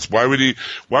make sense. Why would he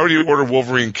order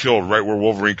Wolverine killed right where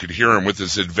Wolverine could hear him with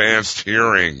his advanced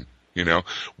hearing?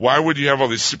 Why would you have all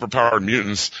these superpowered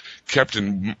mutants kept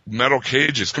in metal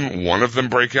cages? Couldn't one of them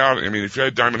break out? I mean, if you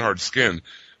had diamond hard skin,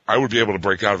 I would be able to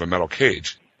break out of a metal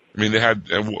cage. I mean, they had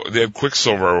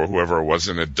Quicksilver or whoever it was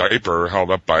in a diaper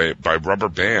held up by rubber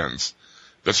bands.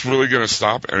 That's really going to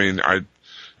stop? I mean, there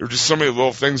were just so many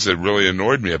little things that really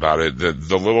annoyed me about it.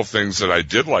 The little things that I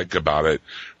did like about it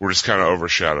were just kind of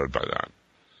overshadowed by that.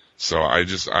 So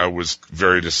I was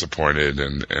very disappointed,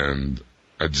 and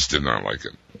I just did not like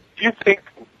it. Do you think,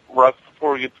 Russ,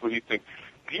 before we get to what you think,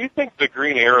 do you think the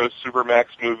Green Arrow Supermax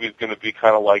movie is going to be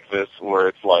kind of like this, where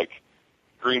it's like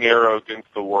Green Arrow against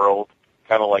the world,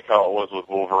 kind of like how it was with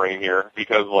Wolverine here?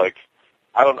 Because, like,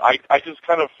 I just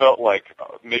kind of felt like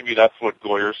maybe that's what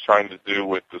Goyer's trying to do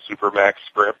with the Supermax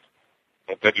script.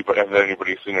 Has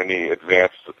anybody seen any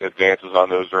advances on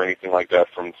those or anything like that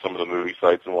from some of the movie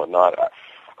sites and whatnot?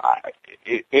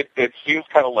 It seems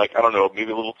kind of like, I don't know,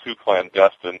 maybe a little too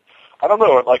clandestine. I don't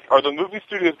know, like, are the movie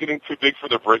studios getting too big for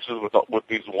their britches with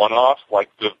these one-offs, like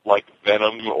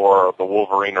Venom or the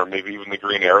Wolverine or maybe even the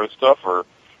Green Arrow stuff, or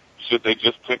should they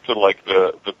just stick to, like,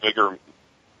 the bigger,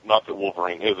 not that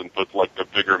Wolverine isn't, but, like, the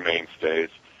bigger mainstays?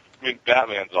 I mean,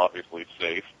 Batman's obviously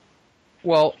safe.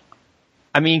 Well,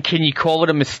 I mean, can you call it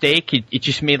a mistake? It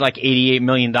just made, like, $88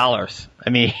 million. I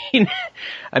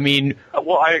mean...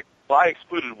 Well, I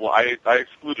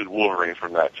excluded Wolverine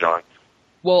from that, John.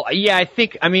 Well, yeah, I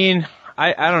think, I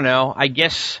don't know. I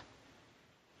guess,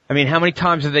 how many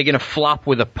times are they going to flop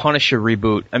with a Punisher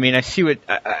reboot? I mean, I see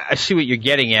what you're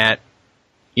getting at.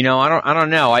 I don't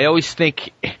know. I always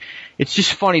think it's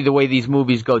just funny the way these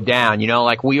movies go down.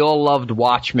 Like we all loved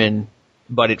Watchmen,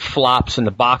 but it flops in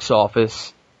the box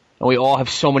office, and we all have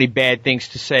so many bad things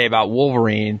to say about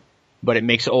Wolverine, but it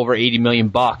makes over $80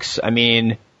 million. I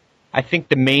mean, I think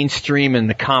the mainstream and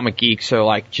the comic geeks are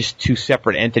like just two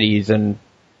separate entities, and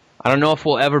I don't know if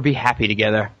we'll ever be happy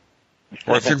together.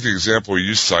 Well, I think the example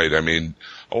you cite, a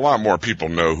lot more people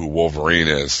know who Wolverine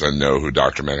is than know who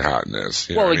Dr. Manhattan is.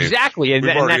 Exactly.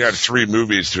 We've already had 3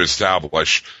 movies to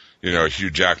establish, Hugh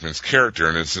Jackman's character,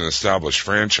 and it's an established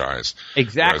franchise.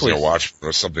 Exactly. Watch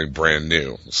something brand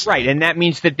new. So. Right, and that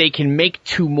means that they can make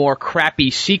 2 more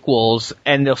crappy sequels,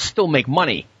 and they'll still make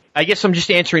money. I guess I'm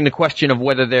just answering the question of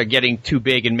whether they're getting too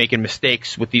big and making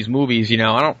mistakes with these movies.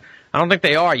 I don't think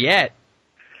they are yet.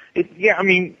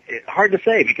 Hard to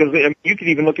say, because you could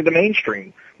even look at the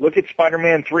mainstream. Look at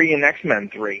Spider-Man 3 and X-Men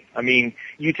 3.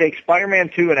 You take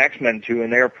Spider-Man 2 and X-Men 2,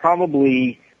 and they are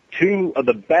probably 2 of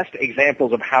the best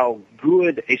examples of how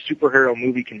good a superhero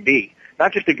movie can be.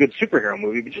 Not just a good superhero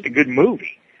movie, but just a good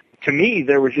movie. To me,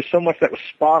 there was just so much that was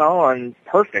spot on,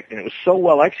 perfect, and it was so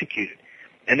well executed.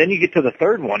 And then you get to the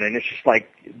third one, and it's just like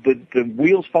the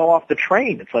wheels fall off the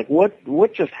train. It's like,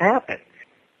 what just happened?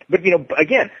 But,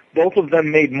 again, both of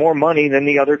them made more money than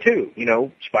the other 2.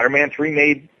 Spider-Man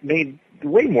 3 made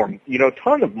way more,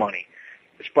 ton of money.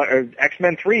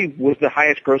 X-Men 3 was the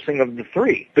highest grossing of the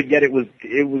 3, but yet it was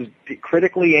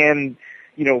critically and,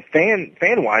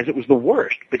 fan-wise, it was the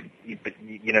worst. But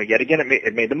yet again,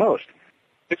 it made the most.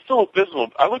 It's still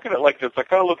abysmal. I look at it like this. I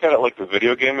kind of look at it like the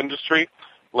video game industry.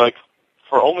 Like,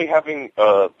 for only having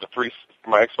my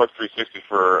Xbox 360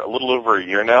 for a little over a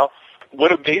year now,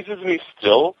 what amazes me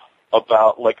still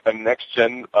about, like, a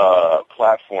next-gen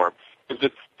platform is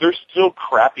that there's still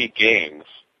crappy games.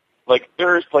 Like,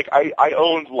 there's, like, I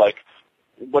owned, like,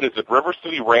 what is it, River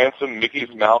City Ransom, Mickey's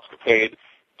Mousecapade,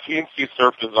 TNC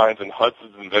Surf Designs, and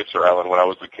Hudson's Adventure Island when I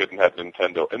was a kid and had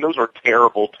Nintendo. And those are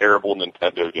terrible, terrible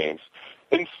Nintendo games.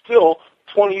 And still,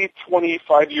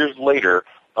 25 years later,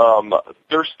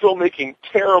 they're still making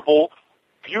terrible,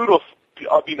 beautiful,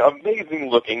 amazing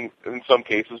looking in some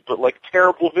cases, but like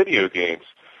terrible video games.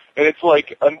 And it's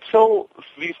like, until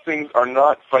these things are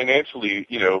not financially,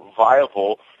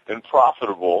 viable and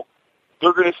profitable,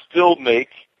 they're going to still make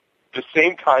the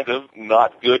same kind of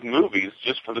not good movies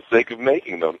just for the sake of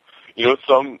making them. You know,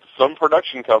 some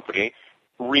production company,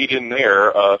 read in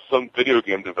there, some video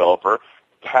game developer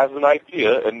has an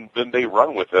idea and then they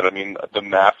run with it. I mean, the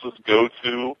masses go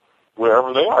to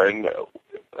wherever they are, and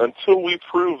until we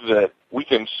prove that we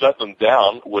can shut them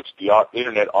down, which the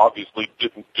internet obviously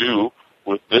didn't do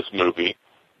with this movie,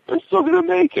 they're still going to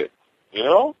make it, you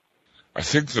know? I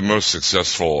think the most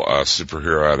successful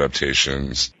superhero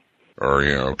adaptations, or,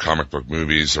 you know, comic book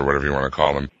movies, or whatever you want to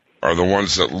call them, are the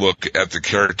ones that look at the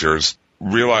characters,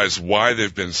 realize why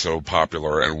they've been so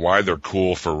popular and why they're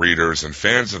cool for readers and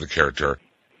fans of the character,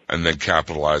 and then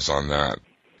capitalize on that.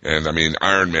 And, I mean,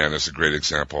 Iron Man is a great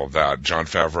example of that. Jon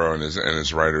Favreau and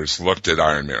his writers looked at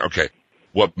Iron Man. Okay,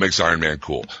 what makes Iron Man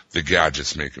cool? The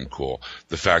gadgets make him cool.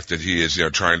 The fact that he is, you know,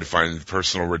 trying to find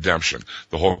personal redemption,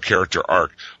 the whole character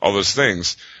arc, all those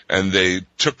things. And they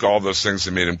took all those things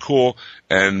and made him cool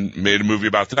and made a movie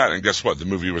about that. And guess what? The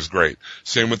movie was great.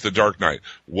 Same with The Dark Knight.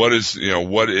 What is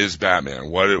Batman?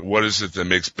 What is it that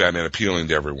makes Batman appealing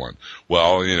to everyone?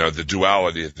 Well, you know, the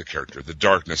duality of the character, the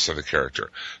darkness of the character.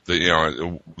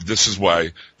 This is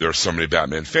why there are so many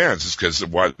Batman fans, is because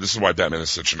this is why Batman is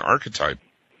such an archetype.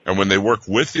 And when they work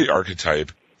with the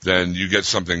archetype, then you get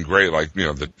something great like, you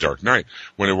know, The Dark Knight.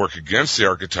 When they work against the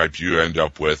archetype, you end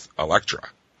up with Elektra,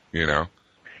 you know?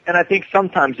 And I think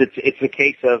sometimes it's a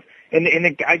case of,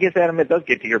 and I guess, Adam, it does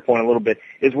get to your point a little bit,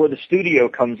 is where the studio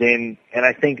comes in, and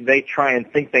I think they try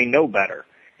and think they know better.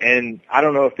 And I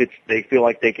don't know if it's they feel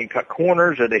like they can cut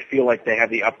corners, or they feel like they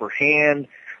have the upper hand,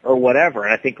 or whatever.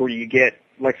 And I think where you get,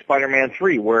 like Spider-Man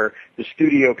 3, where the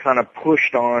studio kind of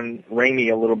pushed on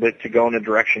Raimi a little bit to go in a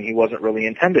direction he wasn't really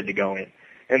intended to go in.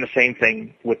 And the same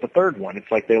thing with the third one.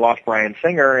 It's like they lost Bryan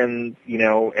Singer, and, you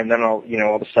know, and then all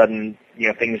of a sudden, you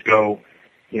know, things go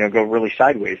really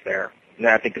sideways there. And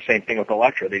I think the same thing with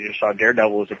Elektra. They just saw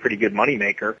Daredevil as a pretty good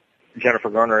moneymaker, Jennifer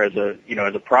Garner as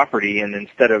a property, and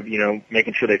instead of, you know,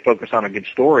 making sure they focus on a good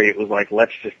story, it was like,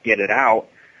 let's just get it out.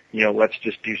 You know, let's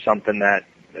just do something that's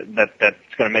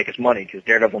going to make us money, because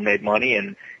Daredevil made money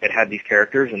and it had these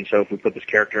characters, and so if we put this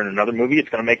character in another movie, it's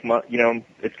going to make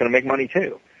it's going to make money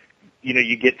too. You know,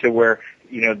 you get to where,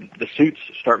 you know, the suits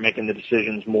start making the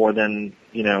decisions more than,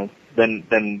 you know,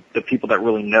 than the people that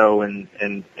really know and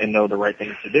know the right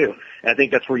things to do. And I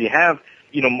think that's where you have,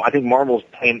 you know, I think Marvel's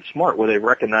playing it smart, where they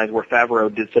recognize where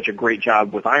Favreau did such a great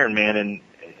job with Iron Man,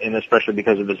 and especially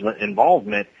because of his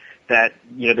involvement, that,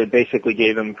 you know, they basically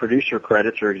gave him producer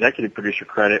credits or executive producer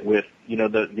credit with, you know,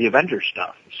 the Avengers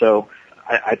stuff. So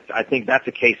I think that's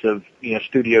a case of, you know,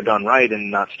 studio done right and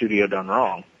not studio done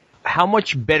wrong. How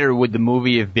much better would the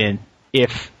movie have been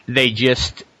if they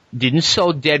just didn't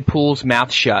sew Deadpool's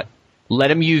mouth shut, let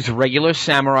him use regular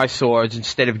samurai swords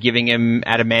instead of giving him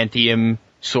adamantium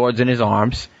swords in his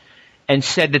arms, and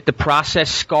said that the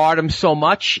process scarred him so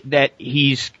much that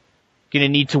he's going to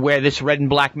need to wear this red and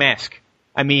black mask?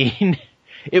 I mean,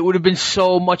 it would have been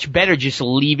so much better just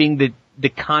leaving the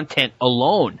content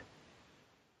alone.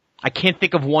 I can't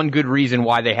think of one good reason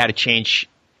why they had to change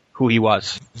who he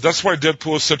was. That's why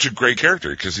Deadpool is such a great character,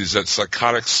 because he's that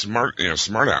psychotic smart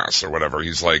ass or whatever.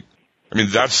 He's like, I mean,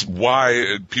 that's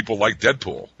why people like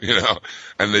Deadpool, you know.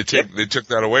 And they took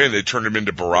that away and they turned him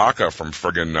into Baraka from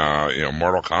friggin'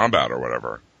 Mortal Kombat or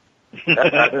whatever.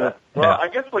 Well, I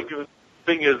guess like the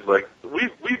thing is, like,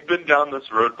 we've been down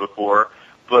this road before,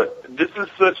 but this is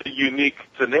such a unique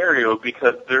scenario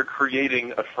because they're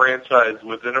creating a franchise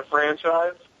within a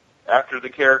franchise after the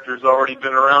character's already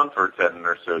been around for 10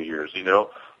 or so years, you know?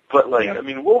 But, like, I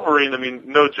mean, Wolverine, I mean,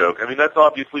 no joke. I mean, that's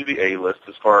obviously the A-list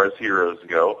as far as heroes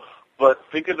go. But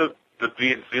think of the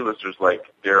B and C listers like,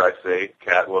 dare I say,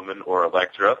 Catwoman or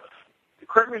Elektra.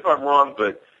 Correct me if I'm wrong,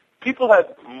 but people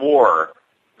had more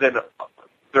than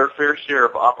their fair share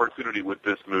of opportunity with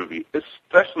this movie,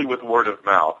 especially with word of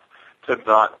mouth, to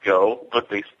not go, but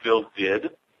they still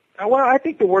did. Well, I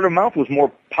think the word of mouth was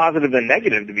more positive than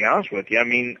negative, to be honest with you. I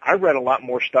mean, I read a lot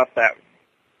more stuff that,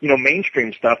 you know,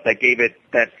 mainstream stuff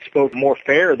that spoke more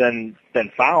fair than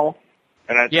foul.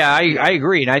 And I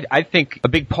agree, and I think a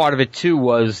big part of it too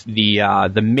was the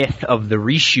myth of the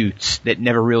reshoots that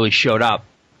never really showed up.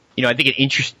 You know, I think it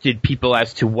interested people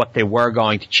as to what they were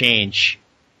going to change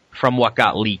from what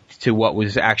got leaked to what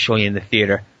was actually in the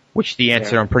theater, which the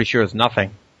answer I'm pretty sure is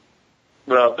nothing.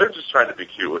 Well, they're just trying to be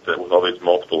cute with it, with all these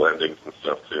multiple endings and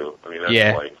stuff too. I mean,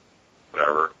 that's like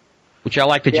whatever. Which I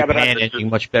like the Japan ending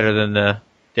much better than the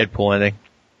Deadpool ending.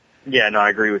 Yeah, no, I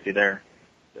agree with you there.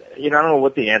 You know, I don't know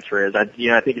what the answer is. I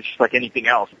think it's just like anything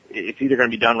else. It's either going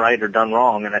to be done right or done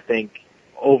wrong. And I think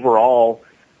overall,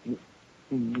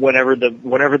 whenever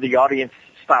the audience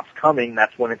stops coming,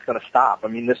 that's when it's going to stop. I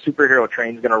mean, this superhero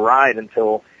train's going to ride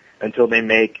until they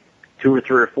make 2 or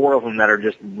 3 or 4 of them that are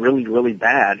just really, really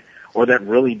bad, or that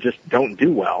really just don't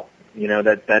do well. You know,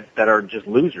 that are just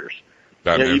losers.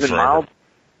 Batman even Forever. mild,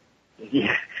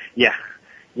 yeah.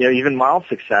 You know, even mild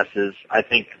successes, I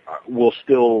think, will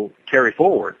still carry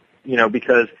forward. You know,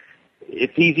 because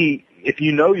it's easy if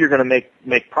you know you're going to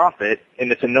make profit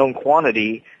and it's a known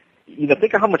quantity. You know,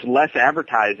 think of how much less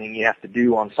advertising you have to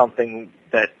do on something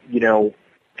that, you know,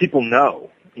 people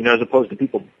know, you know, as opposed to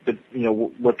people that, you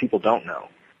know, what people don't know.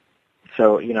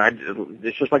 So, you know,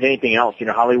 it's just like anything else. You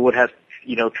know, Hollywood has,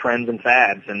 you know, trends and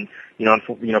fads, and, you know,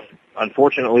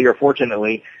 unfortunately or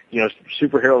fortunately, you know,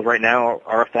 superheroes right now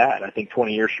are a fad. I think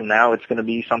 20 years from now, it's going to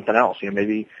be something else. You know,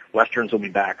 maybe westerns will be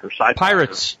back, or sci-fi.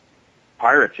 Pirates,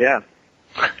 yeah.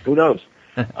 Who knows?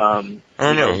 I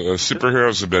don't know.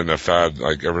 Superheroes have been a fad,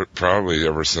 like probably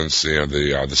ever since, you know,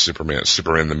 the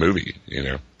Superman the movie. You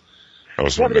know, that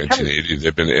was from 1980.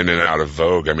 They've been in and out of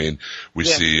vogue. I mean, we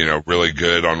see, you know, really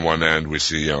good on one end. We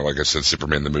see, you know, like I said,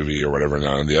 Superman the movie or whatever. And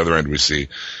on the other end, we see,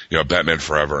 you know, Batman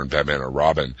Forever and Batman or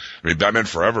Robin. I mean, Batman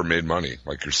Forever made money,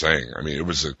 like you're saying. I mean, it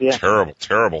was a terrible,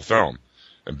 terrible film.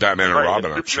 And Batman and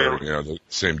Robin, I'm sure, you know, the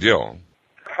same deal.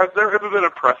 Has there ever been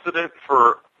a precedent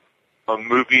for a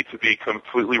movie to be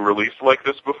completely released like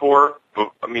this before?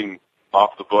 I mean,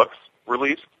 off the books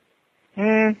released?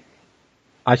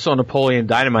 I saw Napoleon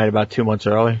Dynamite about 2 months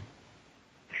early.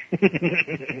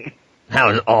 That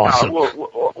was awesome.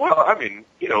 Well, I mean,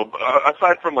 you know,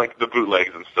 aside from like the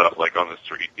bootlegs and stuff, like on the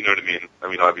street, you know what I mean? I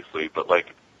mean, obviously, but like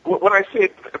when I say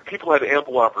people had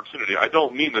ample opportunity, I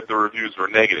don't mean that the reviews were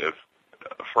negative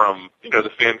from, you know, the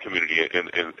fan community and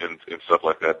stuff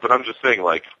like that. But I'm just saying,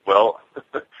 like, well,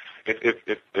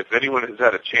 if anyone has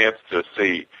had a chance to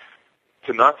say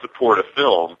to not support a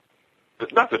film,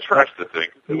 not to trash the thing,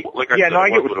 like I said, I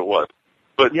get what it was.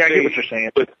 But I get what you're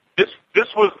saying. But this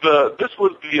was the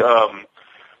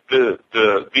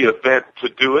event to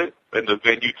do it and the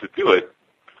venue to do it.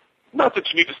 Not that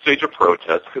you need to stage a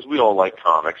protest, because we all like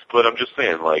comics, but I'm just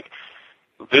saying, like,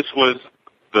 this was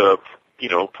the, you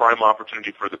know, prime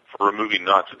opportunity for a movie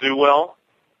not to do well,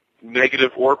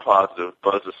 negative or positive,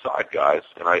 buzz aside, guys.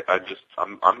 And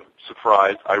I'm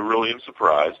surprised. I really am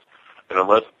surprised. And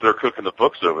unless they're cooking the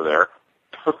books over there,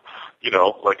 you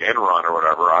know, like Enron or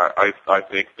whatever, I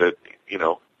think that, you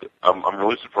know, I'm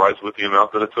really surprised with the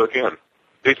amount that it took in.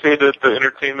 They say that the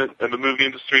entertainment and the movie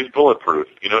industry is bulletproof.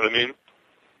 You know what I mean?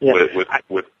 Yeah.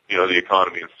 With you know, the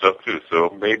economy and stuff too. So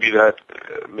maybe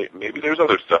there's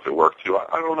other stuff at work too.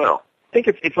 I don't know. I think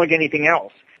it's like anything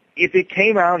else. If it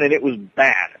came out and it was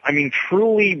bad, I mean,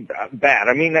 truly bad,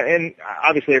 I mean, and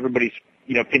obviously everybody's,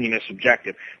 you know, opinion is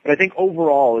subjective, but I think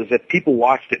overall is that people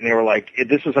watched it and they were like,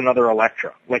 this is another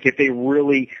Elektra. Like, if they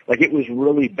really, like, it was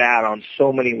really bad on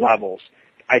so many levels,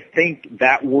 I think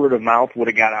that word of mouth would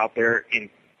have got out there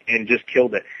and just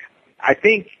killed it. I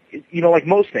think, you know, like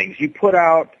most things, you put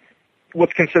out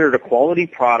what's considered a quality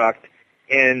product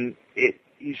and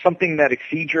something that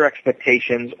exceeds your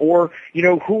expectations, or, you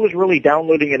know, who was really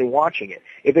downloading it and watching it.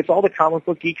 If it's all the comic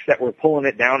book geeks that were pulling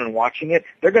it down and watching it,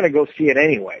 they're going to go see it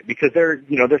anyway, because they're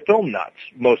film nuts,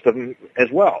 most of them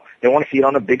as well. They want to see it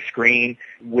on a big screen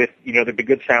with, you know, the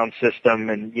good sound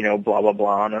system and, you know, blah, blah,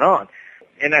 blah, on and on.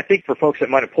 And I think for folks that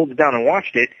might have pulled it down and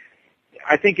watched it,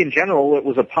 I think in general it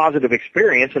was a positive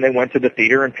experience, and they went to the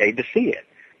theater and paid to see it.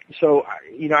 So,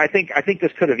 you know, I think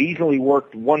this could have easily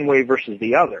worked one way versus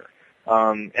the other.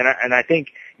 And I think,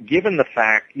 given the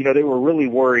fact, you know, they were really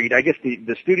worried. I guess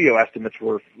the studio estimates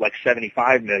were like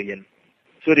 $75 million,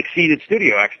 so it exceeded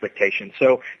studio expectations.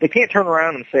 So they can't turn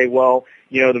around and say, well,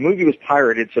 you know, the movie was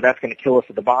pirated, so that's going to kill us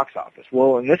at the box office.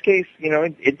 Well, in this case, you know,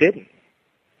 it didn't.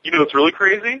 You know what's really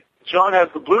crazy? John has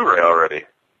the Blu-ray already.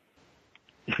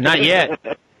 Not yet.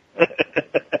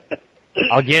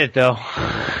 I'll get it though.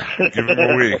 Give him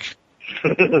a week.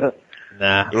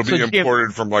 Nah. It'll be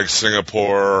imported from like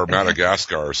Singapore or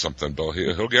Madagascar or something, but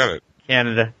he'll get it.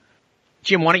 Canada.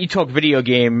 Jim, why don't you talk video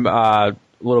game a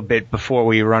little bit before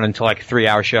we run into like a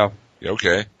 3-hour show? Yeah,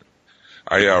 okay.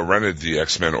 I rented the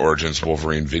X-Men Origins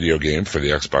Wolverine video game for the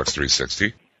Xbox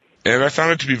 360, and I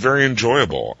found it to be very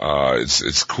enjoyable.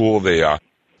 It's cool. They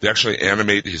actually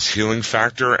animate his healing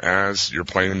factor as you're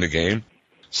playing the game.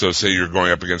 So say you're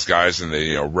going up against guys and they,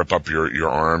 you know, rip up your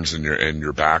arms and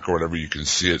your back or whatever, you can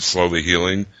see it slowly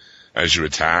healing as you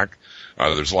attack.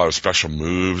 There's a lot of special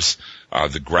moves.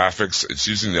 The graphics, it's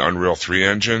using the Unreal 3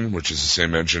 engine, which is the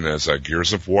same engine as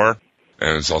Gears of War,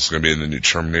 and it's also going to be in the new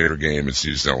Terminator game. It's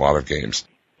used in a lot of games.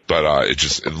 But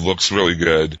it looks really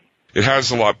good. It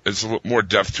has a lot. It's a little more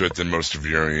depth to it than most of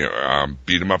your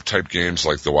beat 'em up type games,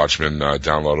 like the Watchmen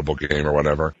downloadable game or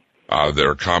whatever. There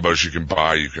are combos you can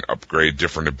buy. You can upgrade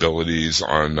different abilities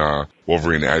on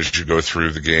Wolverine as you go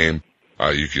through the game.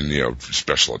 You can,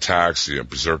 special attacks,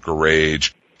 Berserker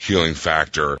Rage, healing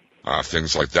factor,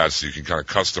 things like that. So you can kind of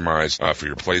customize for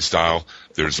your play style.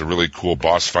 There's a really cool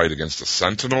boss fight against a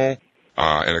Sentinel,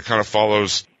 and it kind of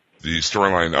follows the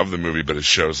storyline of the movie, but it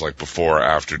shows like before,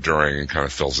 after, during, and kind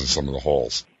of fills in some of the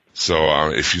holes.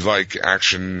 So if you like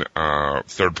action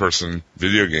third-person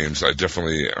video games, I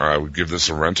definitely would give this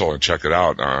a rental and check it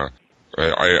out.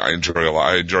 I enjoyed it a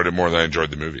lot. I enjoyed it more than I enjoyed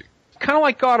the movie. Kind of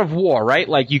like God of War, right?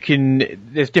 Like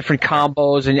there's different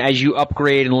combos, and as you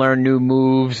upgrade and learn new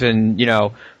moves and,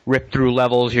 rip through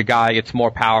levels, your guy gets more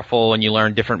powerful and you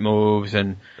learn different moves.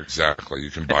 And exactly.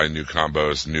 You can buy new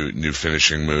combos, new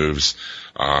finishing moves,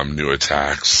 new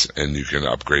attacks, and you can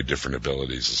upgrade different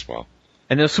abilities as well.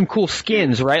 And there's some cool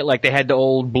skins, right? Like they had the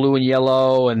old blue and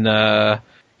yellow and the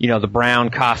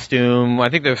brown costume. I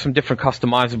think there's some different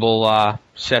customizable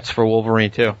sets for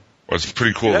Wolverine too. Well, it's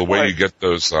pretty cool. The way you get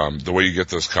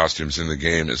those costumes in the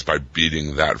game is by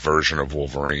beating that version of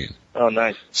Wolverine. Oh,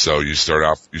 nice. So you start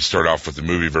off with the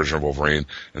movie version of Wolverine,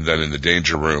 and then in the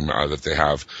danger room that they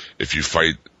have, if you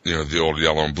fight, the old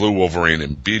yellow and blue Wolverine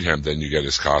and beat him, then you get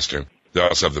his costume. They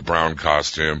also have the brown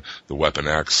costume, the Weapon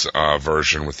X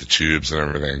version with the tubes and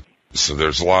everything. So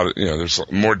there's a lot of, there's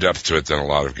more depth to it than a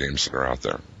lot of games that are out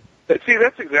there. See,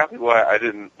 that's exactly why I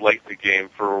didn't like the game,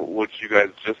 for what you guys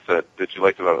just said that you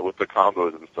liked about it with the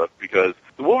combos and stuff, because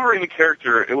the Wolverine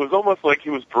character, it was almost like he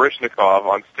was Baryshnikov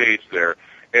on stage there,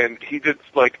 and he did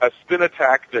like a spin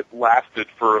attack that lasted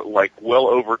for like well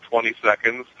over 20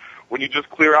 seconds when you just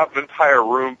clear out an entire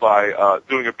room by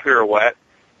doing a pirouette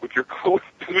with your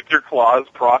claws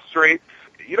prostrate.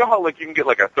 You know how like you can get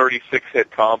like a 36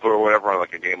 hit combo or whatever on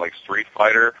like a game like Street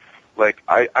Fighter? Like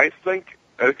I think,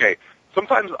 okay,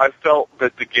 sometimes I felt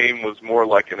that the game was more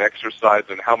like an exercise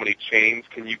in how many chains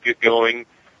can you get going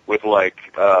with like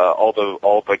all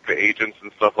the agents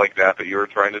and stuff like that you were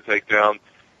trying to take down.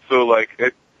 So like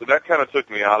that kind of took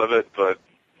me out of it, but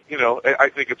I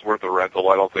think it's worth a rental.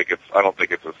 I don't think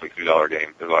it's a $60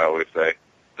 game, as I always say.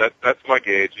 That's my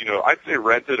gauge. I'd say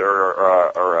rent it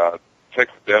or check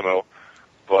the demo,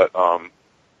 but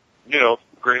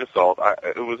grain of salt.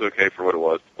 It was okay for what it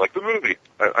was. Like the movie,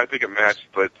 I think it matched,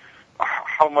 but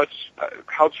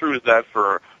how true is that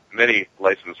for many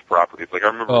licensed properties? Like I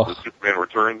remember the Superman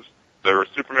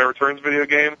Returns video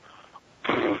game.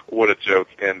 What a joke!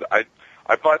 And I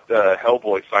bought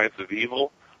Hellboy: Science of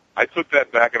Evil. I took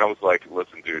that back and I was like,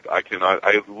 listen, dude, I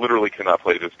literally cannot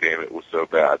play this game. It was so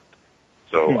bad.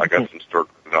 So I got some stork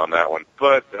on that one.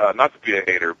 But not to be a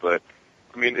hater, but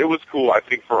I mean, it was cool. I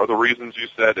think for the reasons you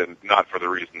said, and not for the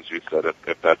reasons you said,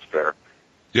 if that's fair.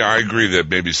 Yeah, I agree that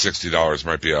maybe $60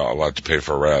 might be a lot to pay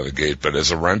for right out of the gate, but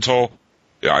as a rental,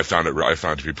 yeah, I found it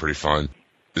to be pretty fun.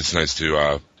 It's nice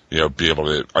to be able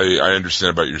to. I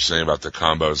understand about what you're saying about the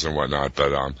combos and whatnot,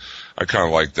 but I kind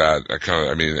of like that.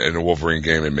 In a Wolverine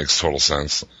game, it makes total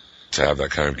sense to have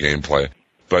that kind of gameplay.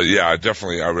 But yeah,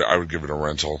 definitely, I would give it a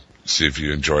rental. See if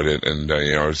you enjoyed it, and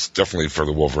it's definitely for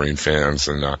the Wolverine fans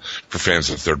and for fans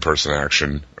of third-person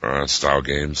action style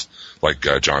games, like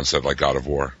John said, like God of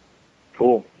War.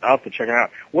 Cool. I'll have to check it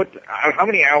out. How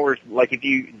many hours? Like, did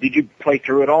you play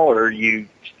through it all, or are you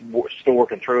still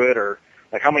working through it, or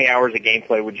like how many hours of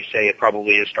gameplay would you say it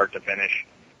probably is start to finish?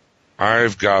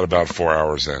 I've got about 4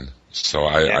 hours in, so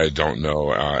I don't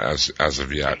know as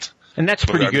of yet. And that's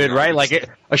pretty good, right? Like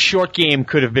a short game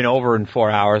could have been over in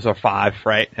 4 hours or 5,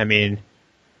 right? I mean,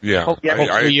 yeah.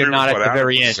 Hopefully you're not at the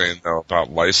very end. Saying though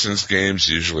about licensed games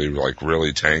usually like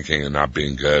really tanking and not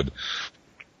being good.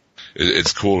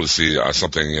 It's cool to see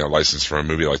something licensed for a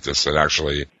movie like this that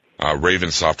actually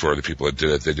Raven Software, the people that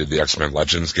did it, they did the X-Men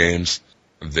Legends games.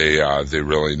 They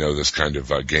really know this kind of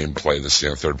gameplay, this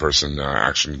third-person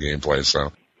action gameplay.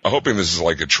 So I'm hoping this is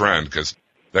like a trend, because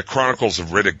that Chronicles of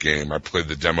Riddick game, I played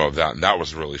the demo of that, and that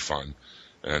was really fun.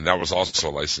 And that was also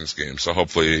a licensed game. So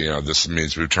hopefully, this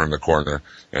means we've turned the corner,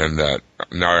 and that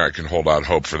now I can hold out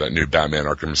hope for that new Batman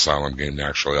Arkham Asylum game to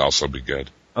actually also be good.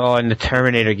 Oh, and the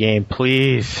Terminator game,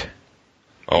 please.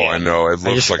 Oh, I know. It looks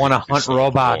like I just want to hunt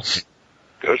robots.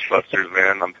 Ghostbusters,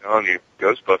 man, I'm telling you,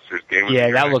 Ghostbusters game.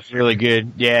 Yeah, that looks really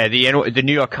good. Yeah, the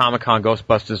New York Comic Con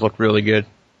Ghostbusters look really good.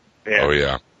 Yeah. Oh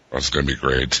yeah, that's going to be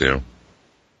great too.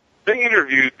 They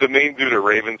interviewed the main dude at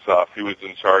Ravensoft, who was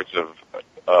in charge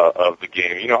of the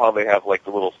game. You know how they have like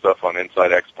the little stuff on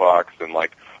Inside Xbox and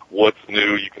like what's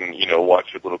new. You can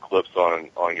watch your little clips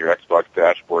on your Xbox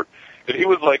dashboard. And he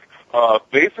was like,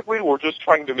 basically, we're just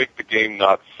trying to make the game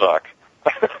not suck.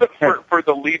 for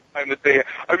the lead time that they.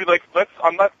 I mean, like that's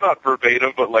not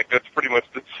verbatim, but like that's pretty much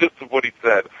the gist of what he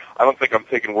said. I don't think I'm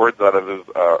taking words out of his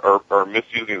or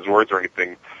misusing his words or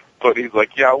anything. But he's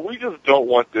like, yeah, we just don't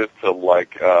want this to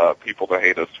like people to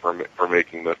hate us for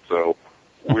making this. So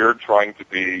we're trying to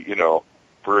be,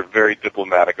 we're very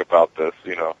diplomatic about this,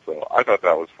 So I thought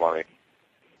that was funny.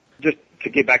 Just to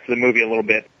get back to the movie a little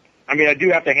bit, I mean, I do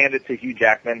have to hand it to Hugh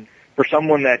Jackman. For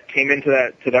someone that came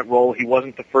into that role, he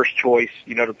wasn't the first choice,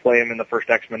 to play him in the first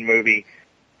X-Men movie.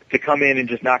 To come in and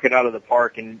just knock it out of the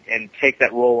park and take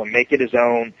that role and make it his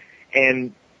own,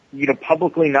 and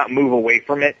publicly not move away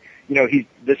from it.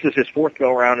 This is his fourth go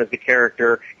around as the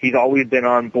character. He's always been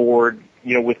on board,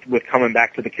 with coming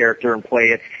back to the character and play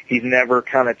it. He's never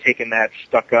kind of taken that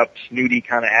stuck up, snooty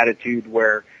kind of attitude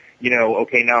where,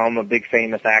 okay, now I'm a big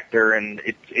famous actor and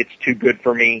it's too good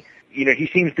for me. He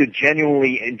seems to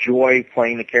genuinely enjoy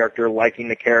playing the character, liking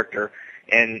the character,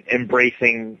 and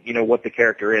embracing, what the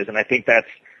character is. And I think that's,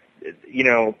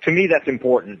 to me that's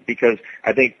important because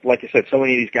I think, like I said, so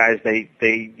many of these guys, they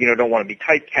don't want to be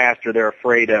typecast or they're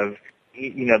afraid of,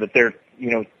 that they're,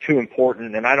 too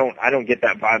important. And I don't get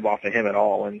that vibe off of him at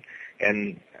all. And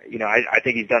I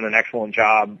think he's done an excellent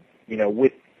job,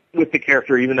 with the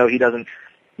character, even though he doesn't,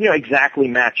 exactly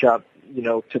match up,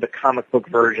 to the comic book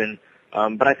version.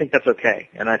 But I think that's okay.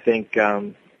 And I think,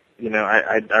 I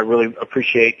really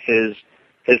appreciate his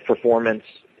performance,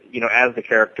 as the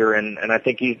character. And I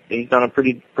think he's done a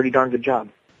pretty darn good job.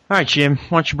 All right, Jim,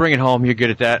 why don't you bring it home? You're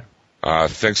good at that.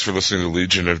 Thanks for listening to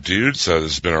Legion of Dudes. This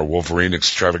has been our Wolverine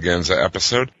Extravaganza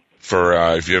episode.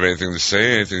 If you have anything to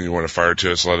say, anything you want to fire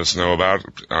to us, let us know about,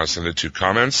 send it to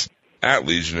comments at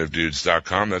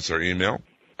legionofdudes.com. That's our email.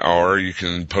 Or you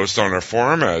can post on our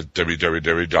forum at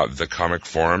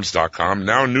www.thecomicforums.com,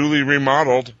 now newly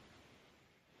remodeled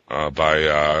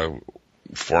by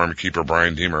forum keeper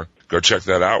Brian Deemer. Go check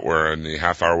that out. We're in the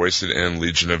Half Hour Wasted and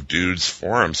Legion of Dudes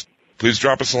forums. Please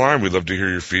drop us a line. We'd love to hear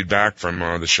your feedback from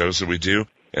the shows that we do.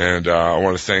 And I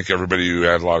want to thank everybody who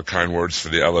had a lot of kind words for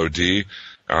the LOD.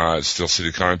 Steel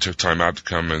City Con took time out to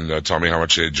come and tell me how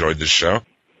much they enjoyed this show.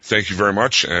 Thank you very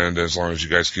much, and as long as you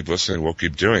guys keep listening, we'll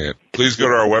keep doing it. Please go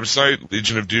to our website,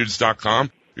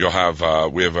 legionofdudes.com.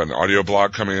 We have an audio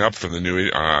blog coming up for the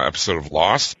new episode of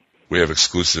Lost. We have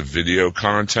exclusive video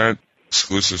content,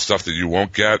 exclusive stuff that you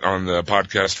won't get on the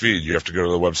podcast feed. You have to go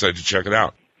to the website to check it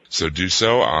out. So do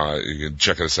so. You can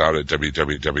check us out at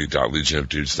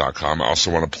www.legionofdudes.com. I also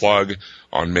want to plug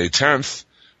on May 10th,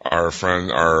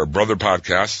 our brother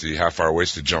podcast, the Half Hour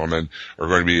Wasted Gentlemen, are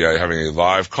going to be having a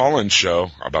live call-in show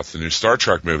about the new Star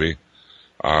Trek movie.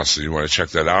 So you want to check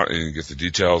that out, and you can get the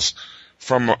details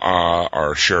from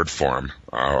our shared forum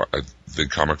at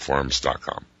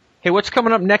thecomicforums.com. Hey, what's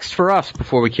coming up next for us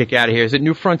before we kick out of here? Is it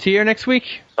New Frontier next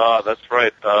week? That's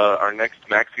right. Our next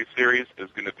maxi series is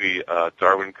going to be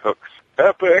Darwin Cook's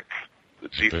Epic, the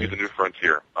DC The New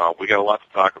Frontier. We got a lot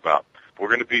to talk about. We're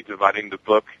going to be dividing the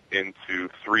book into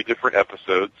 3 different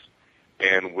episodes,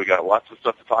 and we got lots of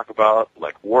stuff to talk about,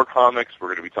 like War Comics. We're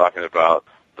going to be talking about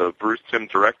the Bruce Timm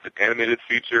directed animated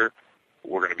feature.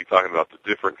 We're going to be talking about the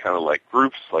different kind of like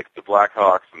groups, like the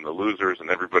Blackhawks and the Losers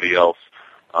and everybody else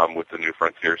with the New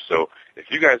Frontier. So if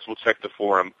you guys will check the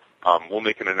forum, we'll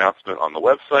make an announcement on the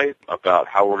website about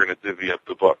how we're going to divvy up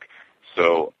the book.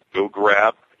 So go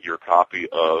grab your copy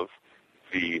of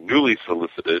the newly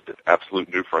solicited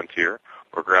Absolute New Frontier,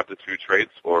 or grab the 2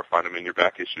 trades, or find them in your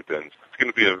back issue bins. It's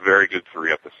going to be a very good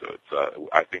 3 episodes.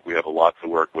 I think we have a lot to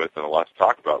work with and a lot to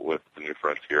talk about with the New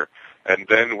Frontier. And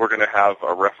then we're going to have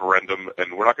a referendum,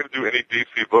 and we're not going to do any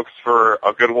DC books for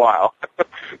a good while.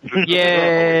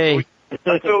 Yay!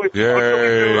 Until we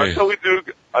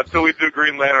do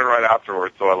Green Lantern right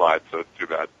afterwards. So I lied. So it's too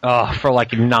bad. Oh, for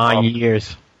like 9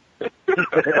 years. 9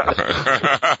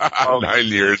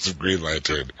 years of Green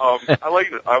Lantern.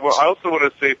 I also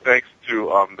want to say thanks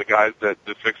to the guys at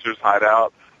the Fixers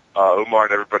Hideout, Umar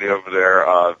and everybody over there.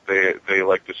 They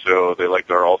like the show. They liked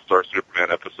our All-Star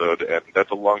Superman episode, and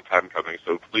that's a long time coming.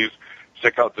 So please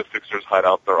check out the Fixers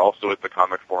Hideout. They're also at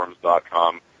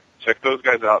thecomicforums.com. Check those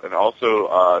guys out, and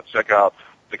also check out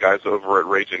the guys over at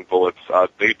Raging Bullets.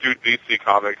 They do DC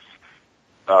Comics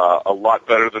a lot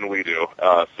better than we do.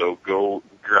 So go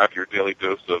grab your daily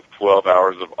dose of 12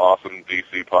 hours of awesome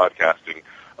DC podcasting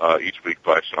each week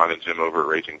by Sean and Jim over at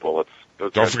Raging Bullets.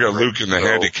 Don't forget Luke in the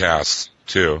Handycast,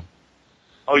 too.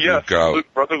 Oh, yes, Luke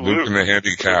in the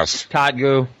Handycast. Todd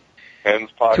Go.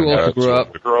 Ken's podcast. Too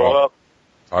old to grow up.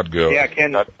 Todd Go. Yeah,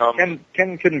 Ken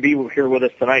couldn't be here with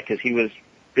us tonight because he was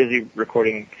busy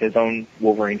recording his own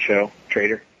Wolverine show,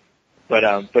 Trader. But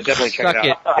definitely check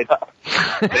it out.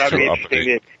 It'll be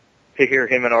interesting to hear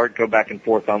him and Art go back and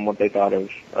forth on what they thought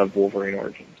of Wolverine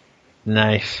Origins.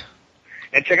 Nice.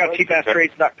 And check out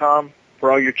cheapasstrades.com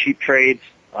for all your cheap trades.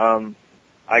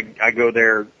 I go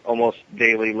there almost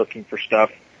daily looking for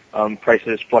stuff.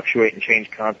 Prices fluctuate and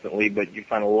change constantly, but you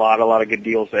find a lot of good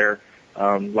deals there.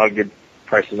 A lot of good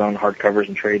prices on hardcovers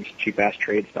and trades,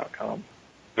 cheapasstrades.com.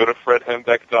 Go to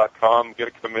fredhembeck.com, get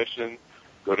a commission.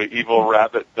 Go to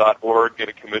evilrabbit.org, get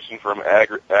a commission from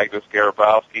Agnes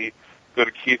Garabowski. Go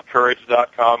to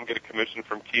keithcourage.com, get a commission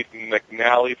from Keith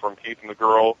McNally, from Keith and the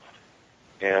Girl.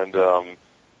 And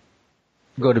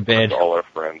go to bed. All our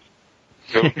friends.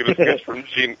 Go get a sketch from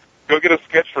Gene. Go get a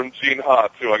sketch from Gene Ha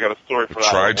too. I got a story for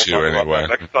that. Try to anyway.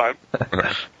 Next time.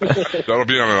 That'll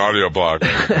be on an audio blog.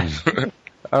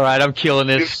 All right, I'm killing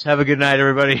this. Have a good night,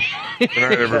 everybody. Good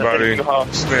night, everybody.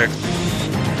 Snick.